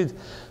think we could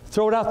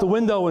throw it out the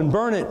window and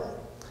burn it.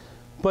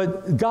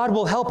 But God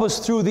will help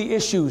us through the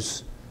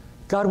issues.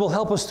 God will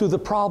help us through the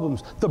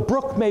problems. The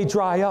brook may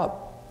dry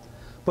up,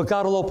 but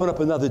God will open up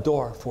another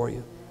door for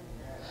you.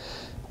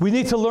 We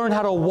need to learn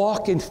how to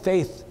walk in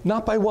faith,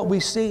 not by what we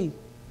see,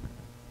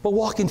 but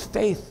walk in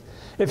faith.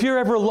 If you're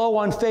ever low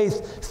on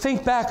faith,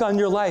 think back on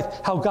your life,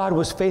 how God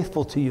was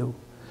faithful to you,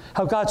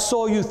 how God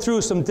saw you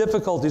through some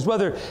difficulties,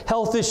 whether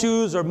health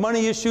issues or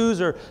money issues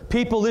or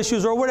people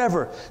issues or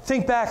whatever.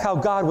 Think back how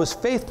God was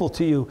faithful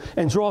to you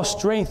and draw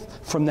strength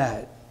from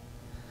that.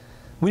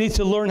 We need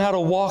to learn how to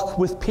walk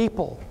with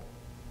people,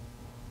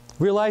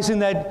 realizing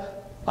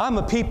that I'm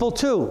a people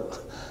too.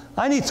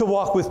 I need to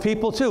walk with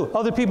people too.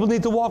 Other people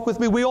need to walk with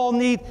me. We all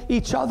need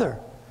each other.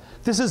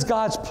 This is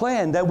God's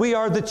plan, that we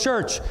are the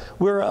church.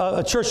 We're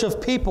a church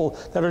of people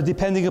that are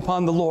depending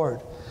upon the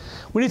Lord.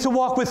 We need to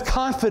walk with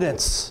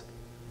confidence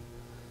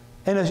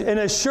and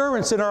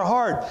assurance in our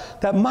heart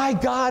that my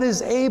God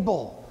is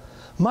able.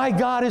 My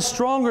God is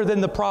stronger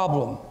than the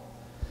problem.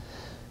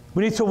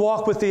 We need to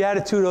walk with the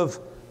attitude of,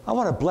 I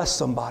want to bless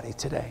somebody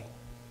today.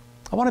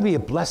 I want to be a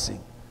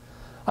blessing.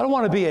 I don't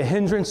want to be a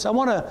hindrance. I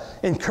want to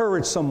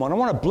encourage someone. I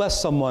want to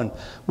bless someone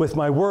with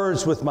my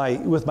words, with my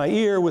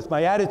ear, with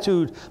my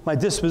attitude, my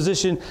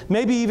disposition,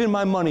 maybe even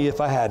my money if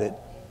I had it.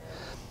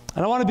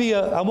 And I want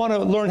to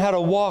learn how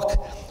to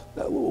walk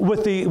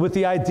with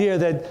the idea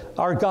that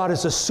our God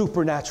is a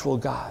supernatural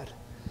God.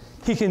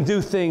 He can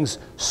do things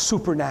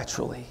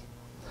supernaturally.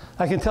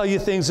 I can tell you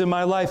things in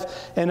my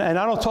life, and I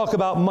don't talk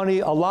about money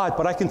a lot,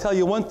 but I can tell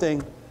you one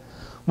thing.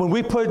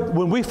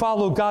 When we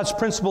follow God's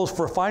principles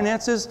for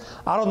finances,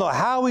 I don't know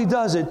how He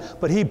does it,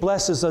 but He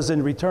blesses us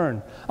in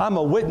return. I'm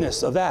a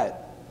witness of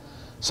that.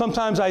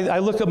 Sometimes I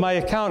look at my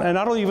account and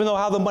I don't even know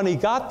how the money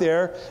got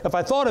there. If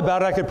I thought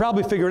about it, I could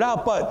probably figure it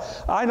out,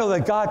 but I know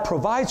that God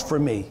provides for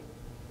me.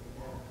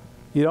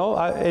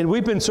 And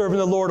we've been serving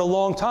the Lord a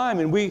long time,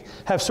 and we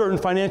have certain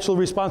financial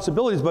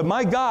responsibilities, but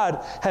my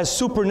God has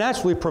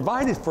supernaturally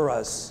provided for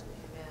us.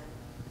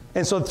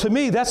 And so to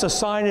me, that's a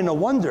sign and a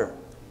wonder.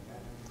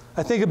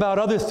 I think about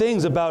other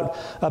things,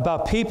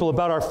 about people,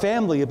 about our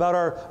family, about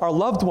our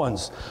loved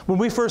ones. When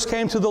we first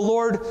came to the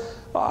Lord,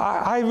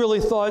 I really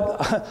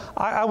thought,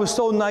 I was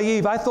so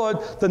naive. I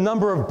thought the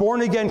number of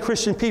born-again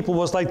Christian people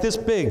was like this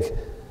big.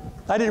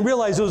 I didn't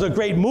realize it was a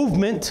great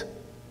movement.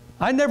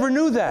 I never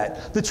knew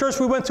that. The church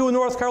we went to in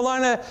North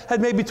Carolina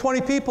had maybe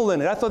 20 people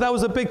in it. I thought that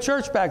was a big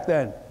church back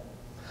then.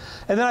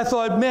 And then I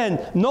thought,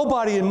 man,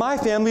 nobody in my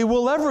family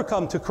will ever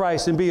come to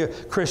Christ and be a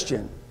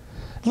Christian.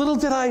 Little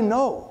did I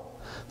know.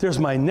 There's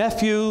my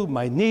nephew,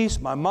 my niece,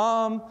 my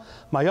mom,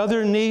 my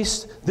other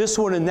niece, this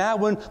one and that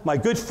one, my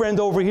good friend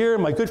over here,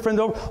 my good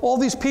friend over. All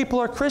these people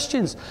are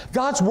Christians.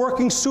 God's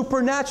working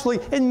supernaturally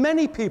in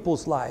many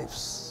people's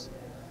lives.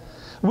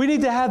 We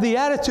need to have the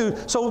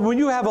attitude. So when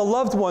you have a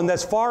loved one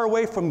that's far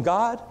away from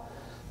God,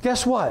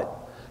 guess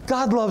what?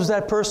 God loves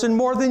that person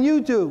more than you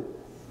do.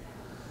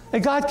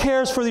 And God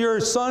cares for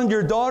your son,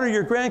 your daughter,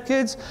 your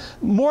grandkids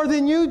more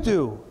than you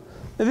do.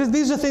 And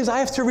these are things I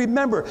have to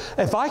remember.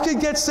 If I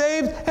could get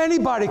saved,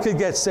 anybody could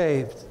get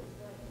saved.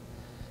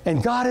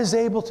 And God is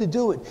able to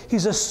do it.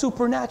 He's a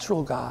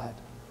supernatural God.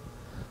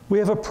 We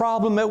have a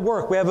problem at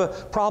work. We have a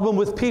problem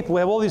with people.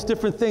 We have all these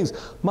different things.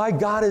 My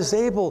God is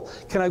able.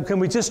 Can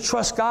we just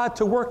trust God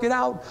to work it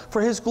out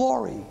for His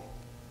glory?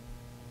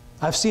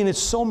 I've seen it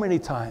so many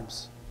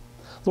times.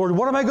 Lord,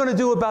 what am I going to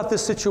do about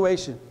this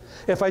situation?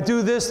 If I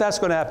do this, that's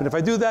going to happen. If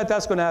I do that,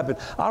 that's going to happen.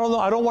 I don't know.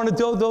 I don't want to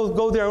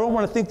go there. I don't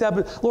want to think that.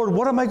 But Lord,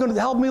 what am I going to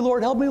help me,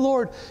 Lord? Help me,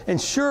 Lord.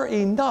 And sure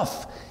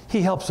enough,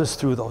 He helps us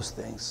through those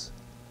things.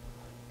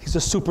 He's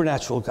a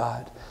supernatural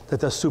God that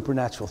does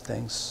supernatural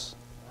things.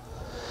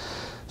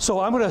 So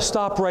I'm going to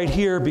stop right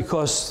here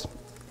because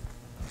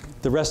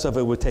the rest of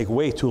it would take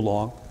way too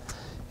long.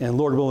 And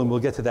Lord willing, we'll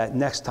get to that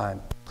next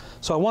time.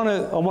 So I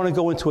want to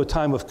go into a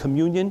time of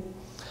communion.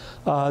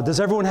 Does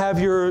everyone have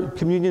your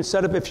communion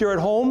set up? If you're at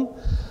home,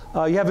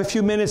 you have a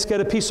few minutes,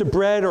 get a piece of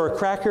bread or a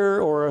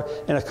cracker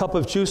and a cup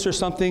of juice or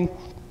something.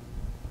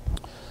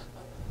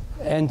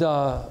 And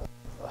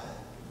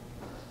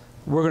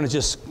we're going to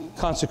just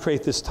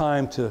consecrate this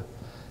time to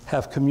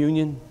have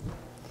communion.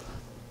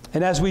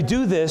 And as we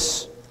do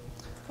this,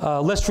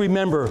 let's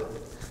remember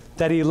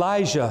that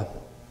Elijah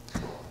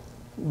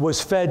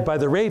was fed by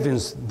the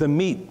ravens, the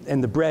meat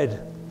and the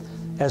bread.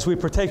 As we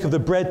partake of the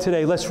bread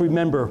today, let's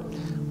remember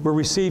we're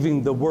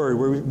receiving the Word,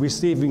 we're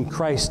receiving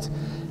Christ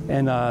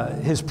and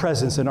His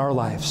presence in our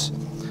lives.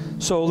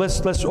 So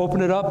let's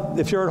open it up.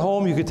 If you're at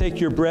home, you can take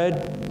your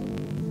bread.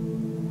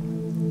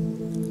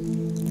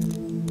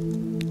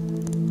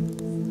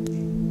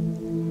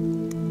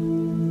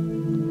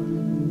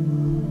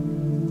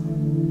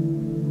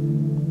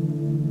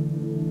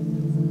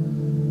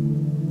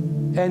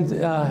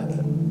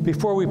 And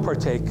before we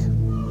partake,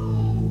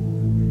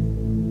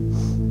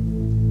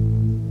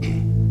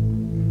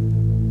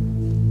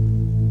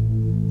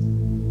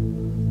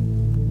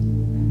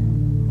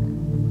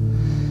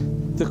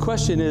 the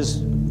question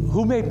is,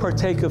 who may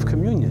partake of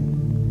communion?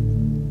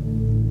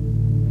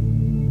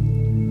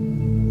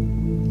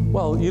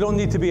 Well, you don't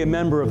need to be a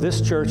member of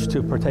this church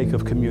to partake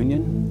of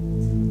communion.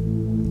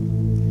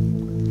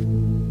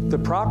 The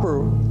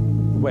proper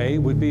way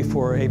would be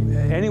for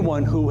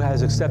anyone who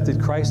has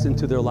accepted Christ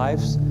into their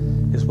lives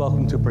is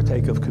welcome to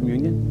partake of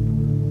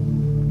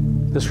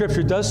communion. The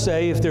scripture does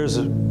say if there's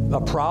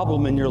a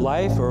problem in your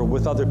life or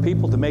with other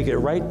people, to make it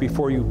right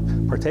before you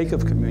partake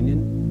of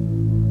communion.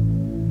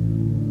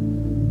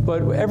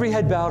 But every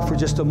head bowed for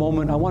just a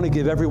moment, I want to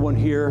give everyone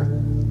here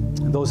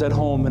and those at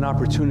home an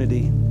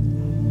opportunity.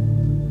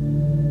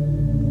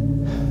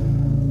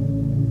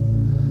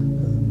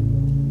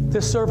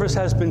 This service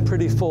has been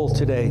pretty full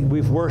today.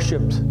 We've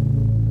worshiped.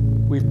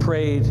 We've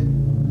prayed,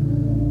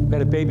 we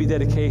had a baby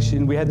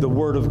dedication, we had the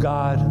Word of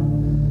God,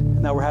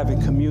 and now we're having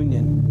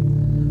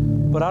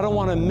communion. But I don't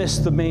want to miss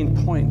the main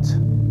point.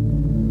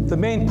 The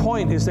main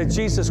point is that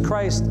Jesus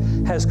Christ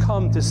has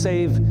come to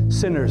save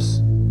sinners,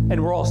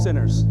 and we're all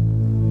sinners.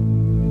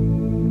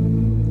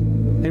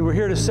 And we're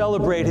here to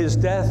celebrate His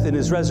death and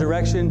His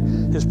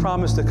resurrection, His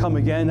promise to come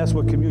again. That's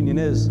what communion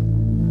is.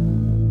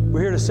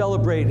 We're here to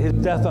celebrate His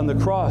death on the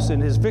cross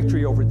and His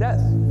victory over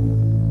death.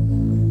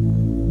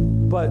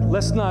 But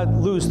let's not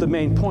lose the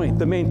main point.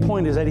 The main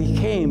point is that He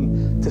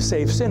came to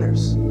save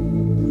sinners.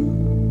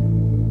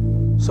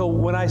 So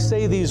when I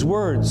say these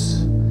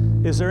words,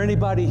 is there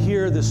anybody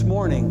here this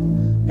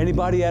morning,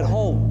 anybody at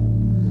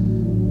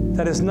home,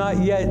 that has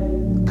not yet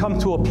come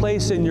to a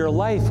place in your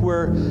life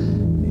where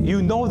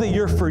you know that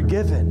you're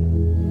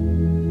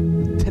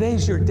forgiven?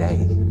 Today's your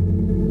day.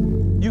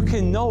 You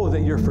can know that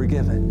you're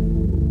forgiven.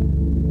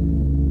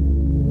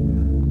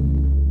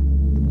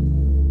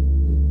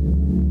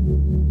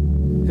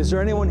 Is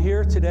there anyone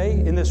here today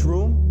in this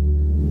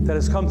room that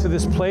has come to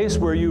this place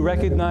where you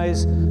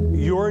recognize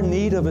your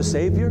need of a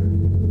Savior?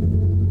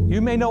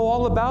 You may know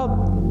all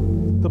about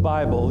the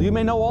Bible. You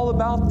may know all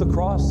about the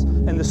cross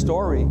and the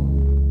story.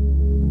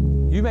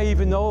 You may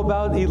even know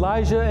about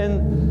Elijah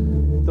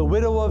and the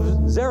widow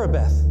of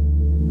Zarephath.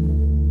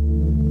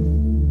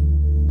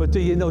 But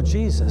do you know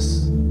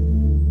Jesus?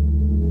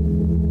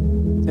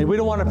 And we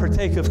don't want to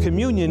partake of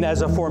communion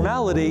as a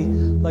formality,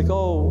 like,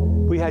 oh,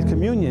 we had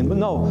communion. But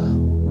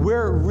no.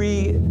 We're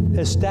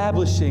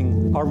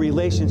re-establishing our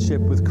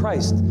relationship with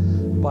Christ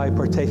by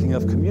partaking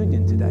of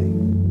communion today.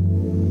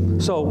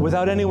 So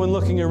without anyone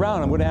looking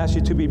around, I'm going to ask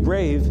you to be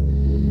brave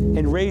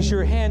and raise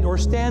your hand or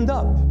stand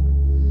up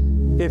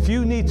if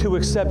you need to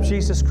accept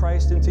Jesus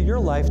Christ into your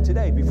life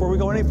today. Before we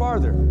go any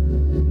farther,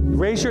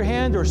 raise your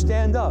hand or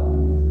stand up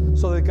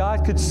so that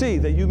God could see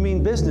that you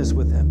mean business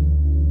with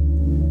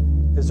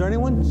Him. Is there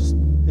anyone?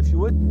 If you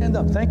would, stand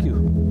up. Thank you.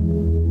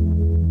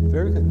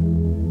 Very good.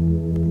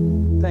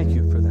 Thank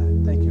you for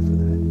that. Thank you for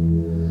that.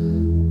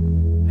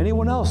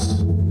 Anyone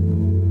else?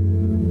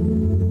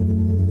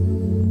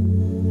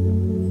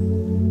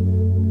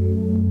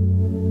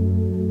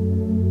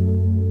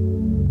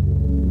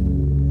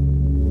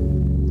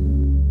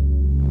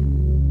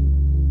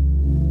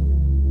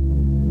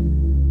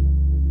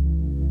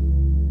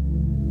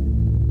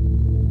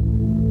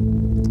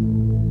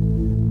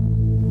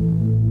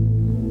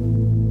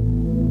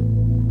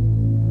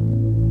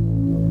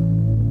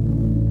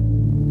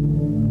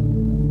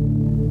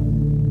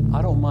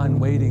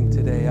 Waiting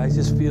today. I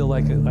just feel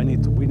like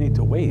we need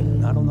to wait.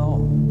 I don't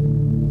know.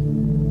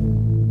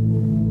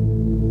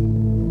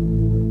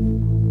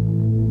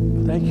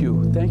 Thank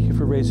you. Thank you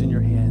for raising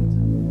your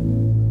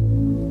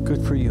hand.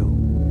 Good for you.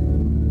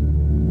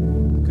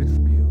 Good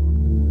for you.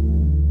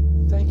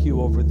 Thank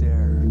you over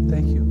there.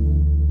 Thank you.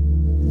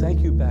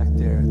 Thank you back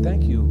there.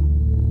 Thank you.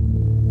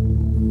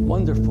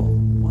 Wonderful.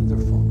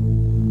 Wonderful.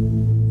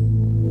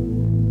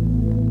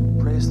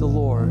 Praise the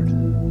Lord.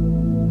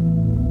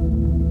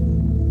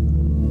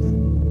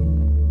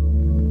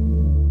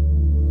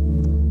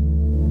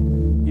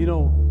 You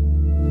know,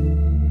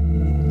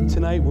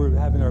 tonight we're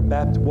having our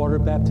water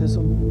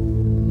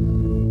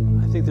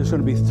baptism. I think there's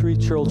going to be 3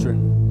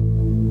 children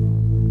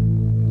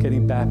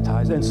getting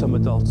baptized and some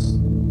adults.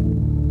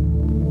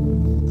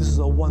 This is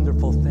a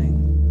wonderful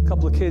thing. A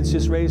couple of kids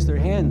just raised their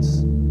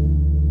hands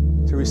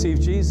to receive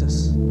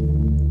Jesus.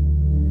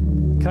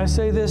 Can I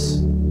say this?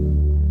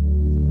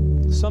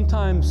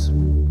 Sometimes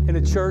in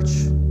a church,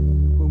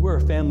 we're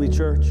a family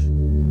church,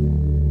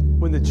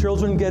 when the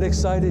children get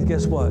excited,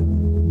 guess what?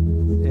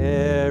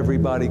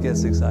 Everybody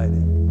gets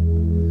excited.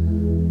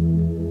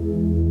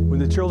 When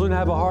the children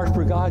have a heart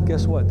for God,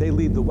 guess what? They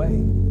lead the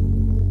way.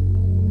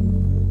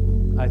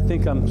 I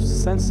think I'm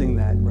sensing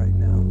that right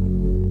now.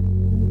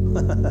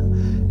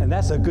 And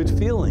that's a good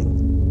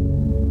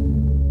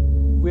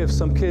feeling. We have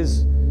some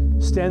kids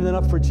standing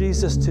up for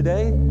Jesus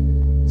today,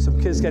 some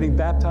kids getting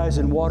baptized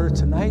in water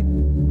tonight.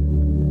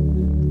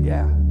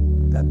 Yeah,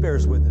 that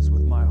bears witness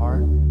with my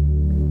heart.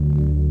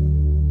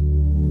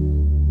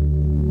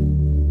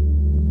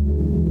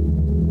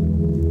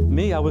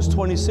 Me, I was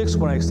 26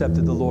 when I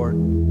accepted the Lord.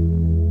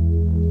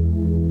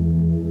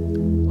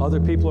 Other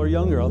people are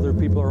younger, other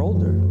people are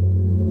older.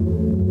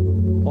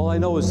 All I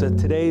know is that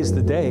today's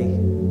the day.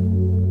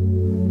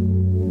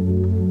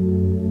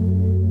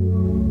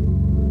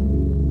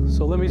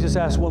 So let me just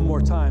ask one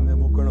more time, then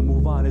we're going to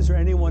move on. Is there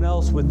anyone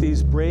else with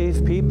these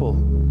brave people?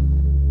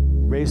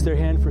 Raise their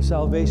hand for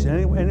salvation.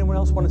 Anyone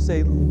else want to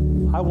say,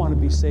 I want to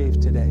be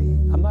saved today?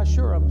 I'm not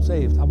sure I'm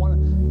saved. I want to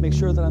make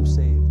sure that I'm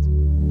saved.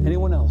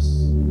 Anyone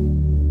else?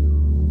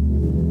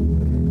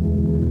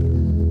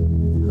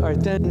 All right,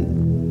 then.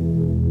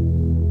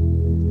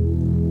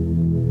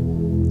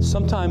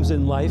 Sometimes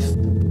in life,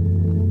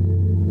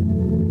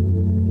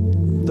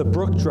 the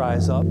brook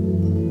dries up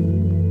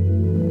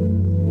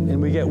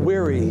and we get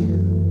weary.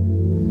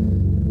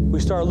 We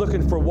start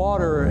looking for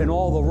water in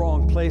all the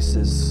wrong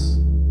places.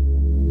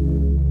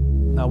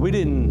 Now, we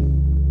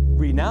didn't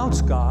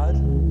renounce God.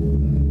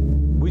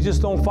 We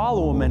just don't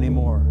follow Him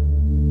anymore.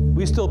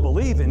 We still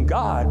believe in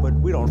God, but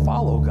we don't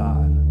follow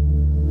God.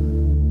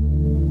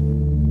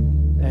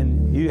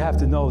 And you have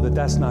to know that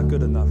that's not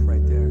good enough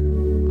right there.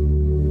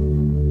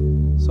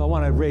 So I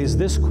want to raise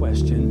this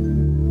question.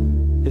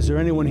 Is there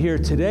anyone here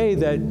today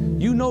that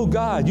you know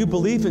God, you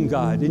believe in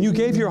God, and you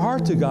gave your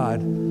heart to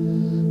God,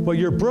 but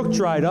your brook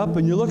dried up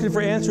and you're looking for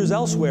answers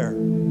elsewhere?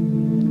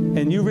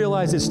 And you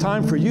realize it's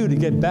time for you to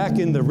get back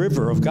in the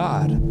river of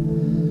God.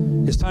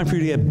 It's time for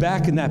you to get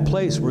back in that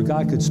place where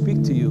God could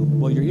speak to you.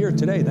 Well, you're here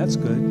today. That's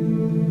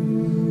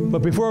good.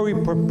 But before we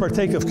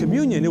partake of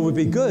communion, it would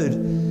be good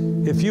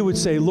if you would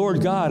say,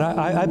 Lord God,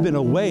 I've been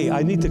away.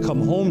 I need to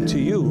come home to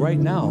you right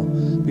now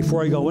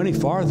before I go any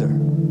farther.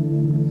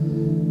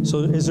 So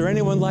is there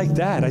anyone like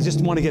that? I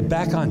just want to get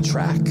back on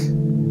track.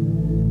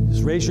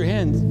 Just raise your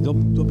hand.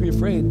 Don't be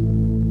afraid. I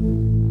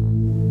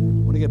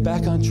want to get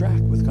back on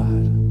track with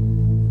God.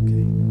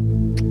 Okay.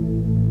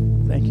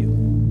 Thank you.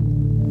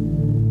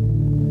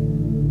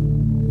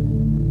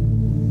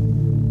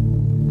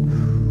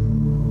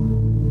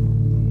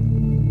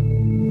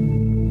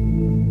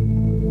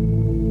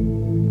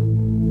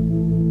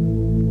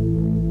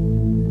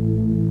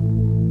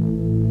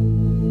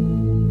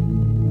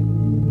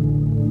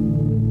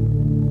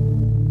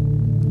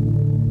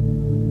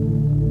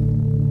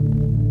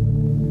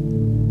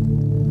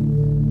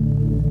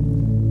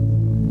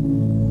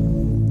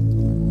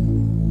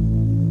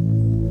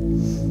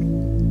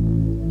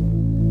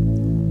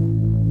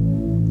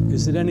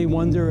 Is it any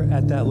wonder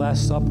at that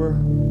Last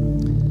Supper,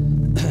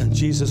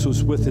 Jesus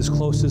was with his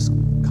closest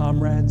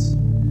comrades?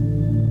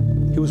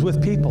 He was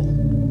with people.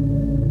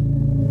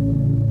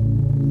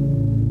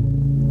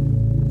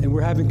 And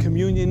we're having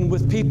communion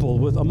with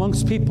people,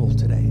 amongst people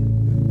today.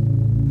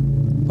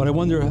 But I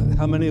wonder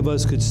how many of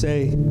us could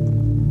say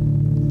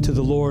to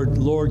the Lord,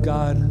 Lord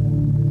God,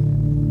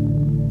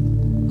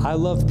 I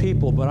love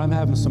people, but I'm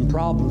having some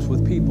problems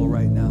with people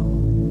right now.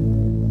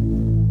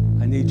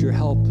 I need your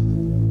help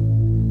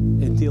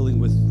in dealing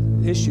with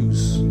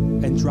issues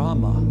and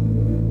drama.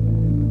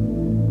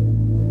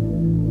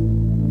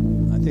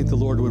 I think the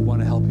Lord would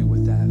want to help you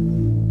with that.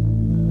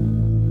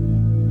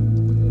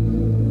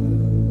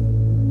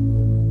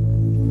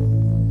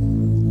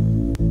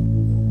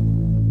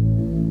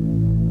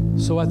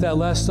 So at that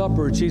Last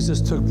Supper,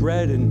 Jesus took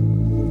bread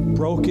and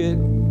broke it,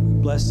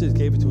 blessed it,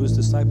 gave it to his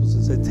disciples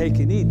and said, take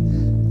and eat.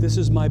 This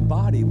is my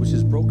body, which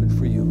is broken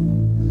for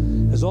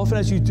you. As often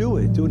as you do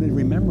it in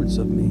remembrance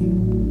of me.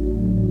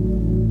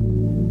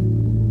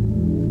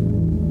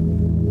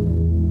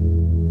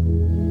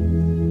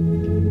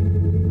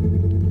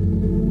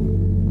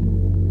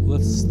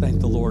 Let's thank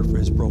the Lord for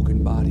his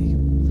broken body.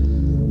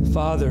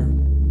 Father,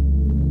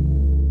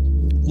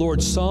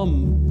 Lord,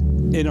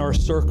 some in our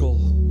circle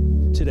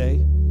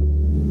today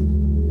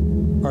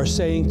are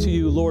saying to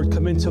you, Lord,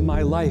 come into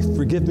my life,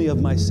 forgive me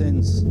of my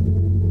sins,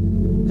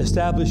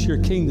 establish your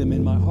kingdom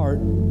in my heart.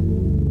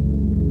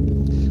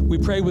 We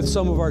pray with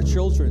some of our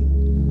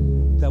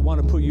children that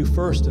want to put you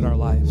first in our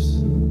lives.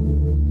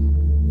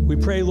 We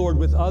pray, Lord,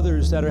 with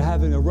others that are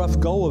having a rough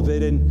go of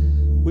it,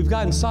 and we've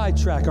gotten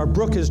sidetracked. Our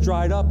brook has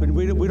dried up, and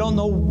we don't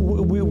know,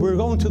 we're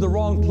going to the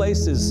wrong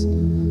places,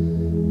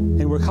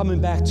 and we're coming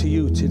back to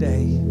you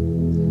today.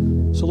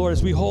 So, Lord,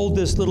 as we hold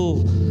this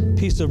little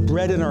piece of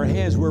bread in our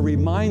hands, we're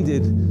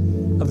reminded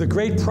of the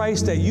great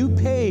price that you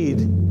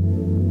paid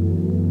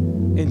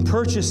in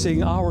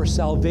purchasing our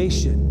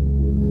salvation.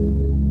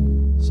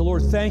 So,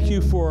 Lord, thank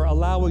you for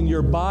allowing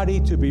your body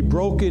to be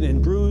broken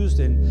and bruised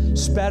and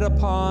spat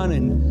upon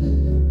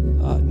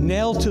and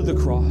nailed to the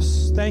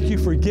cross. Thank you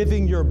for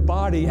giving your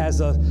body as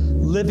a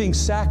living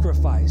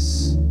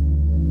sacrifice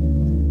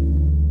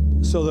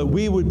so that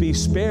we would be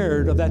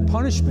spared of that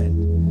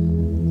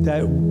punishment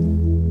that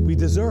we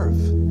deserve.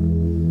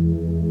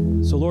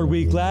 So, Lord,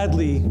 we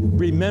gladly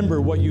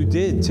remember what you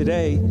did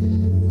today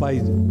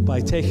by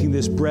taking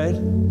this bread.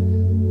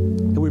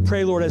 And we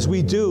pray, Lord, as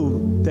we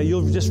do, that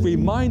you'll just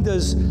remind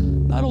us,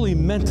 not only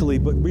mentally,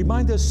 but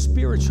remind us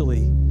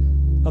spiritually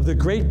of the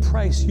great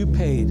price you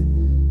paid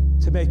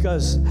to make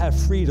us have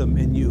freedom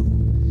in you.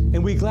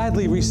 And we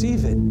gladly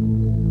receive it.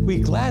 We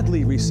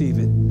gladly receive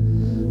it.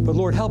 But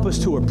Lord, help us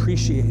to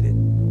appreciate it.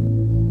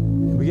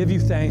 And we give you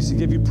thanks and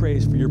give you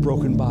praise for your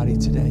broken body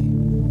today.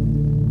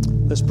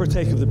 Let's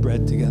partake of the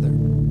bread together.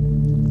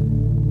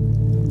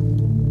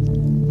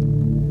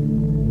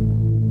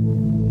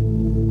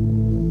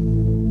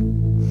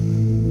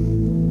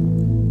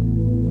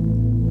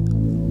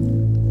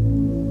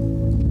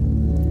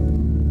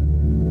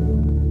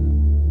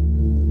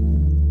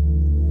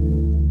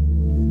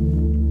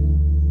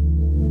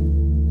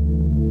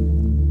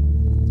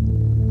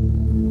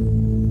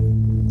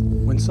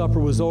 When supper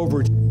was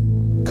over,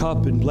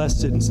 cup and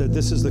blessed it and said,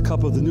 "This is the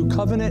cup of the new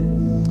covenant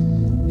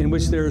in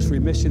which there is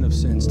remission of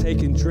sins.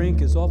 Take and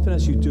drink as often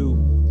as you do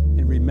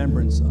in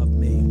remembrance of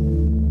me."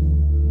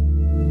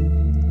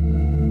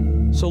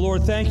 So,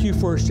 Lord, thank you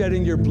for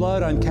shedding your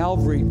blood on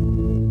Calvary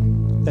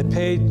that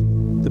paid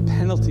the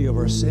penalty of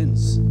our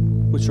sins,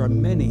 which are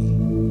many.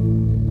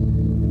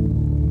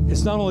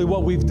 It's not only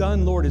what we've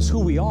done, Lord, it's who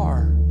we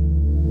are.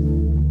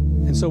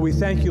 And so we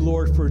thank you,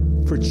 Lord, for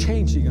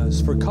changing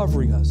us, for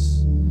covering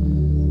us.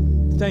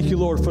 Thank you,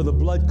 Lord, for the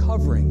blood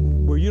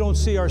covering, where you don't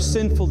see our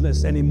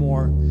sinfulness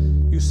anymore.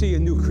 You see a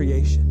new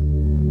creation.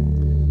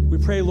 We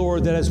pray,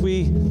 Lord, that as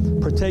we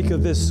partake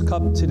of this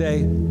cup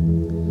today,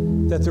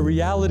 that the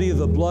reality of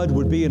the blood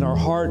would be in our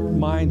heart,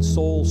 mind,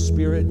 soul,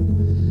 spirit,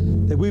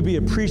 that we be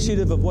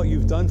appreciative of what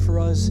you've done for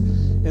us.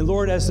 And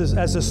Lord, as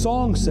the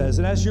song says,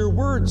 and as your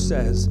word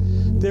says,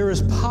 there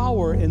is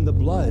power in the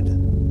blood.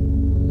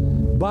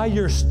 By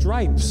your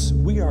stripes,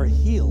 we are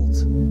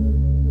healed.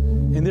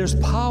 And there's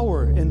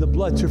power in the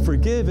blood to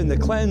forgive and to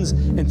cleanse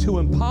and to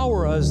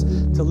empower us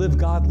to live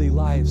godly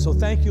lives. So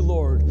thank you,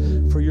 Lord,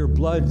 for your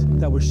blood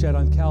that was shed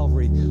on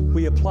Calvary.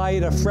 We apply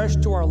it afresh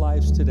to our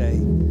lives today.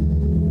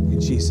 In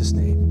Jesus'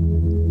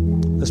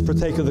 name. Let's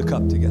partake of the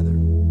cup together.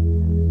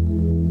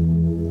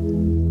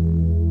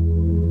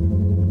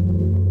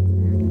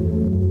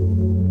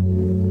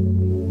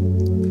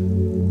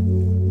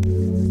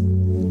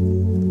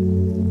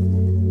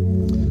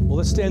 Well,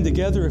 let's stand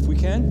together if we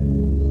can.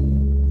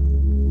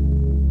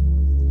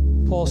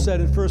 Paul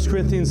said in 1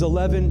 Corinthians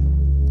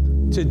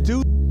 11, to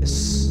do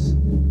this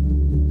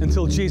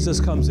until Jesus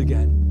comes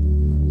again.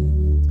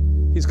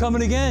 He's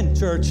coming again,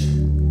 church.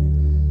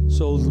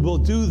 So we'll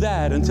do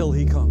that until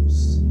he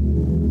comes.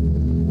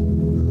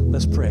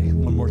 Let's pray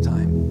one more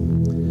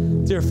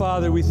time. Dear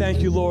Father, we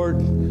thank you, Lord,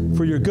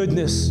 for your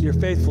goodness, your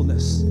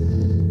faithfulness.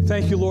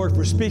 Thank you, Lord,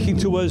 for speaking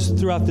to us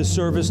throughout this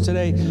service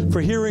today, for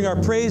hearing our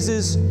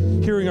praises,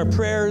 hearing our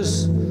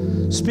prayers,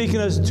 speaking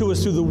to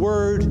us through the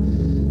word.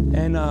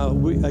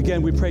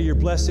 And we pray your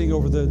blessing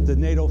over the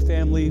NATO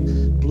family.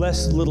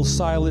 Bless little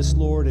Silas,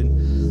 Lord,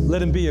 and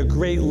let him be a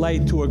great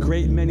light to a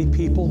great many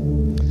people.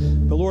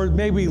 But Lord,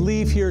 may we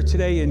leave here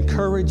today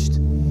encouraged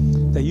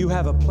that you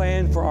have a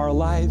plan for our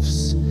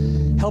lives.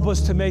 Help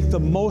us to make the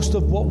most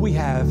of what we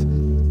have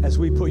as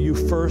we put you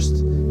first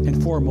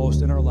and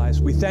foremost in our lives.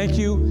 We thank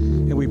you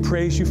and we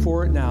praise you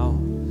for it now.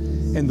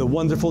 In the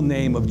wonderful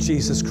name of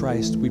Jesus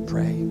Christ, we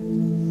pray.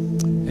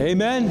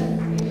 Amen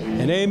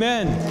and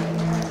amen.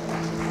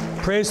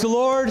 Praise the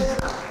Lord.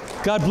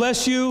 God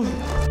bless you.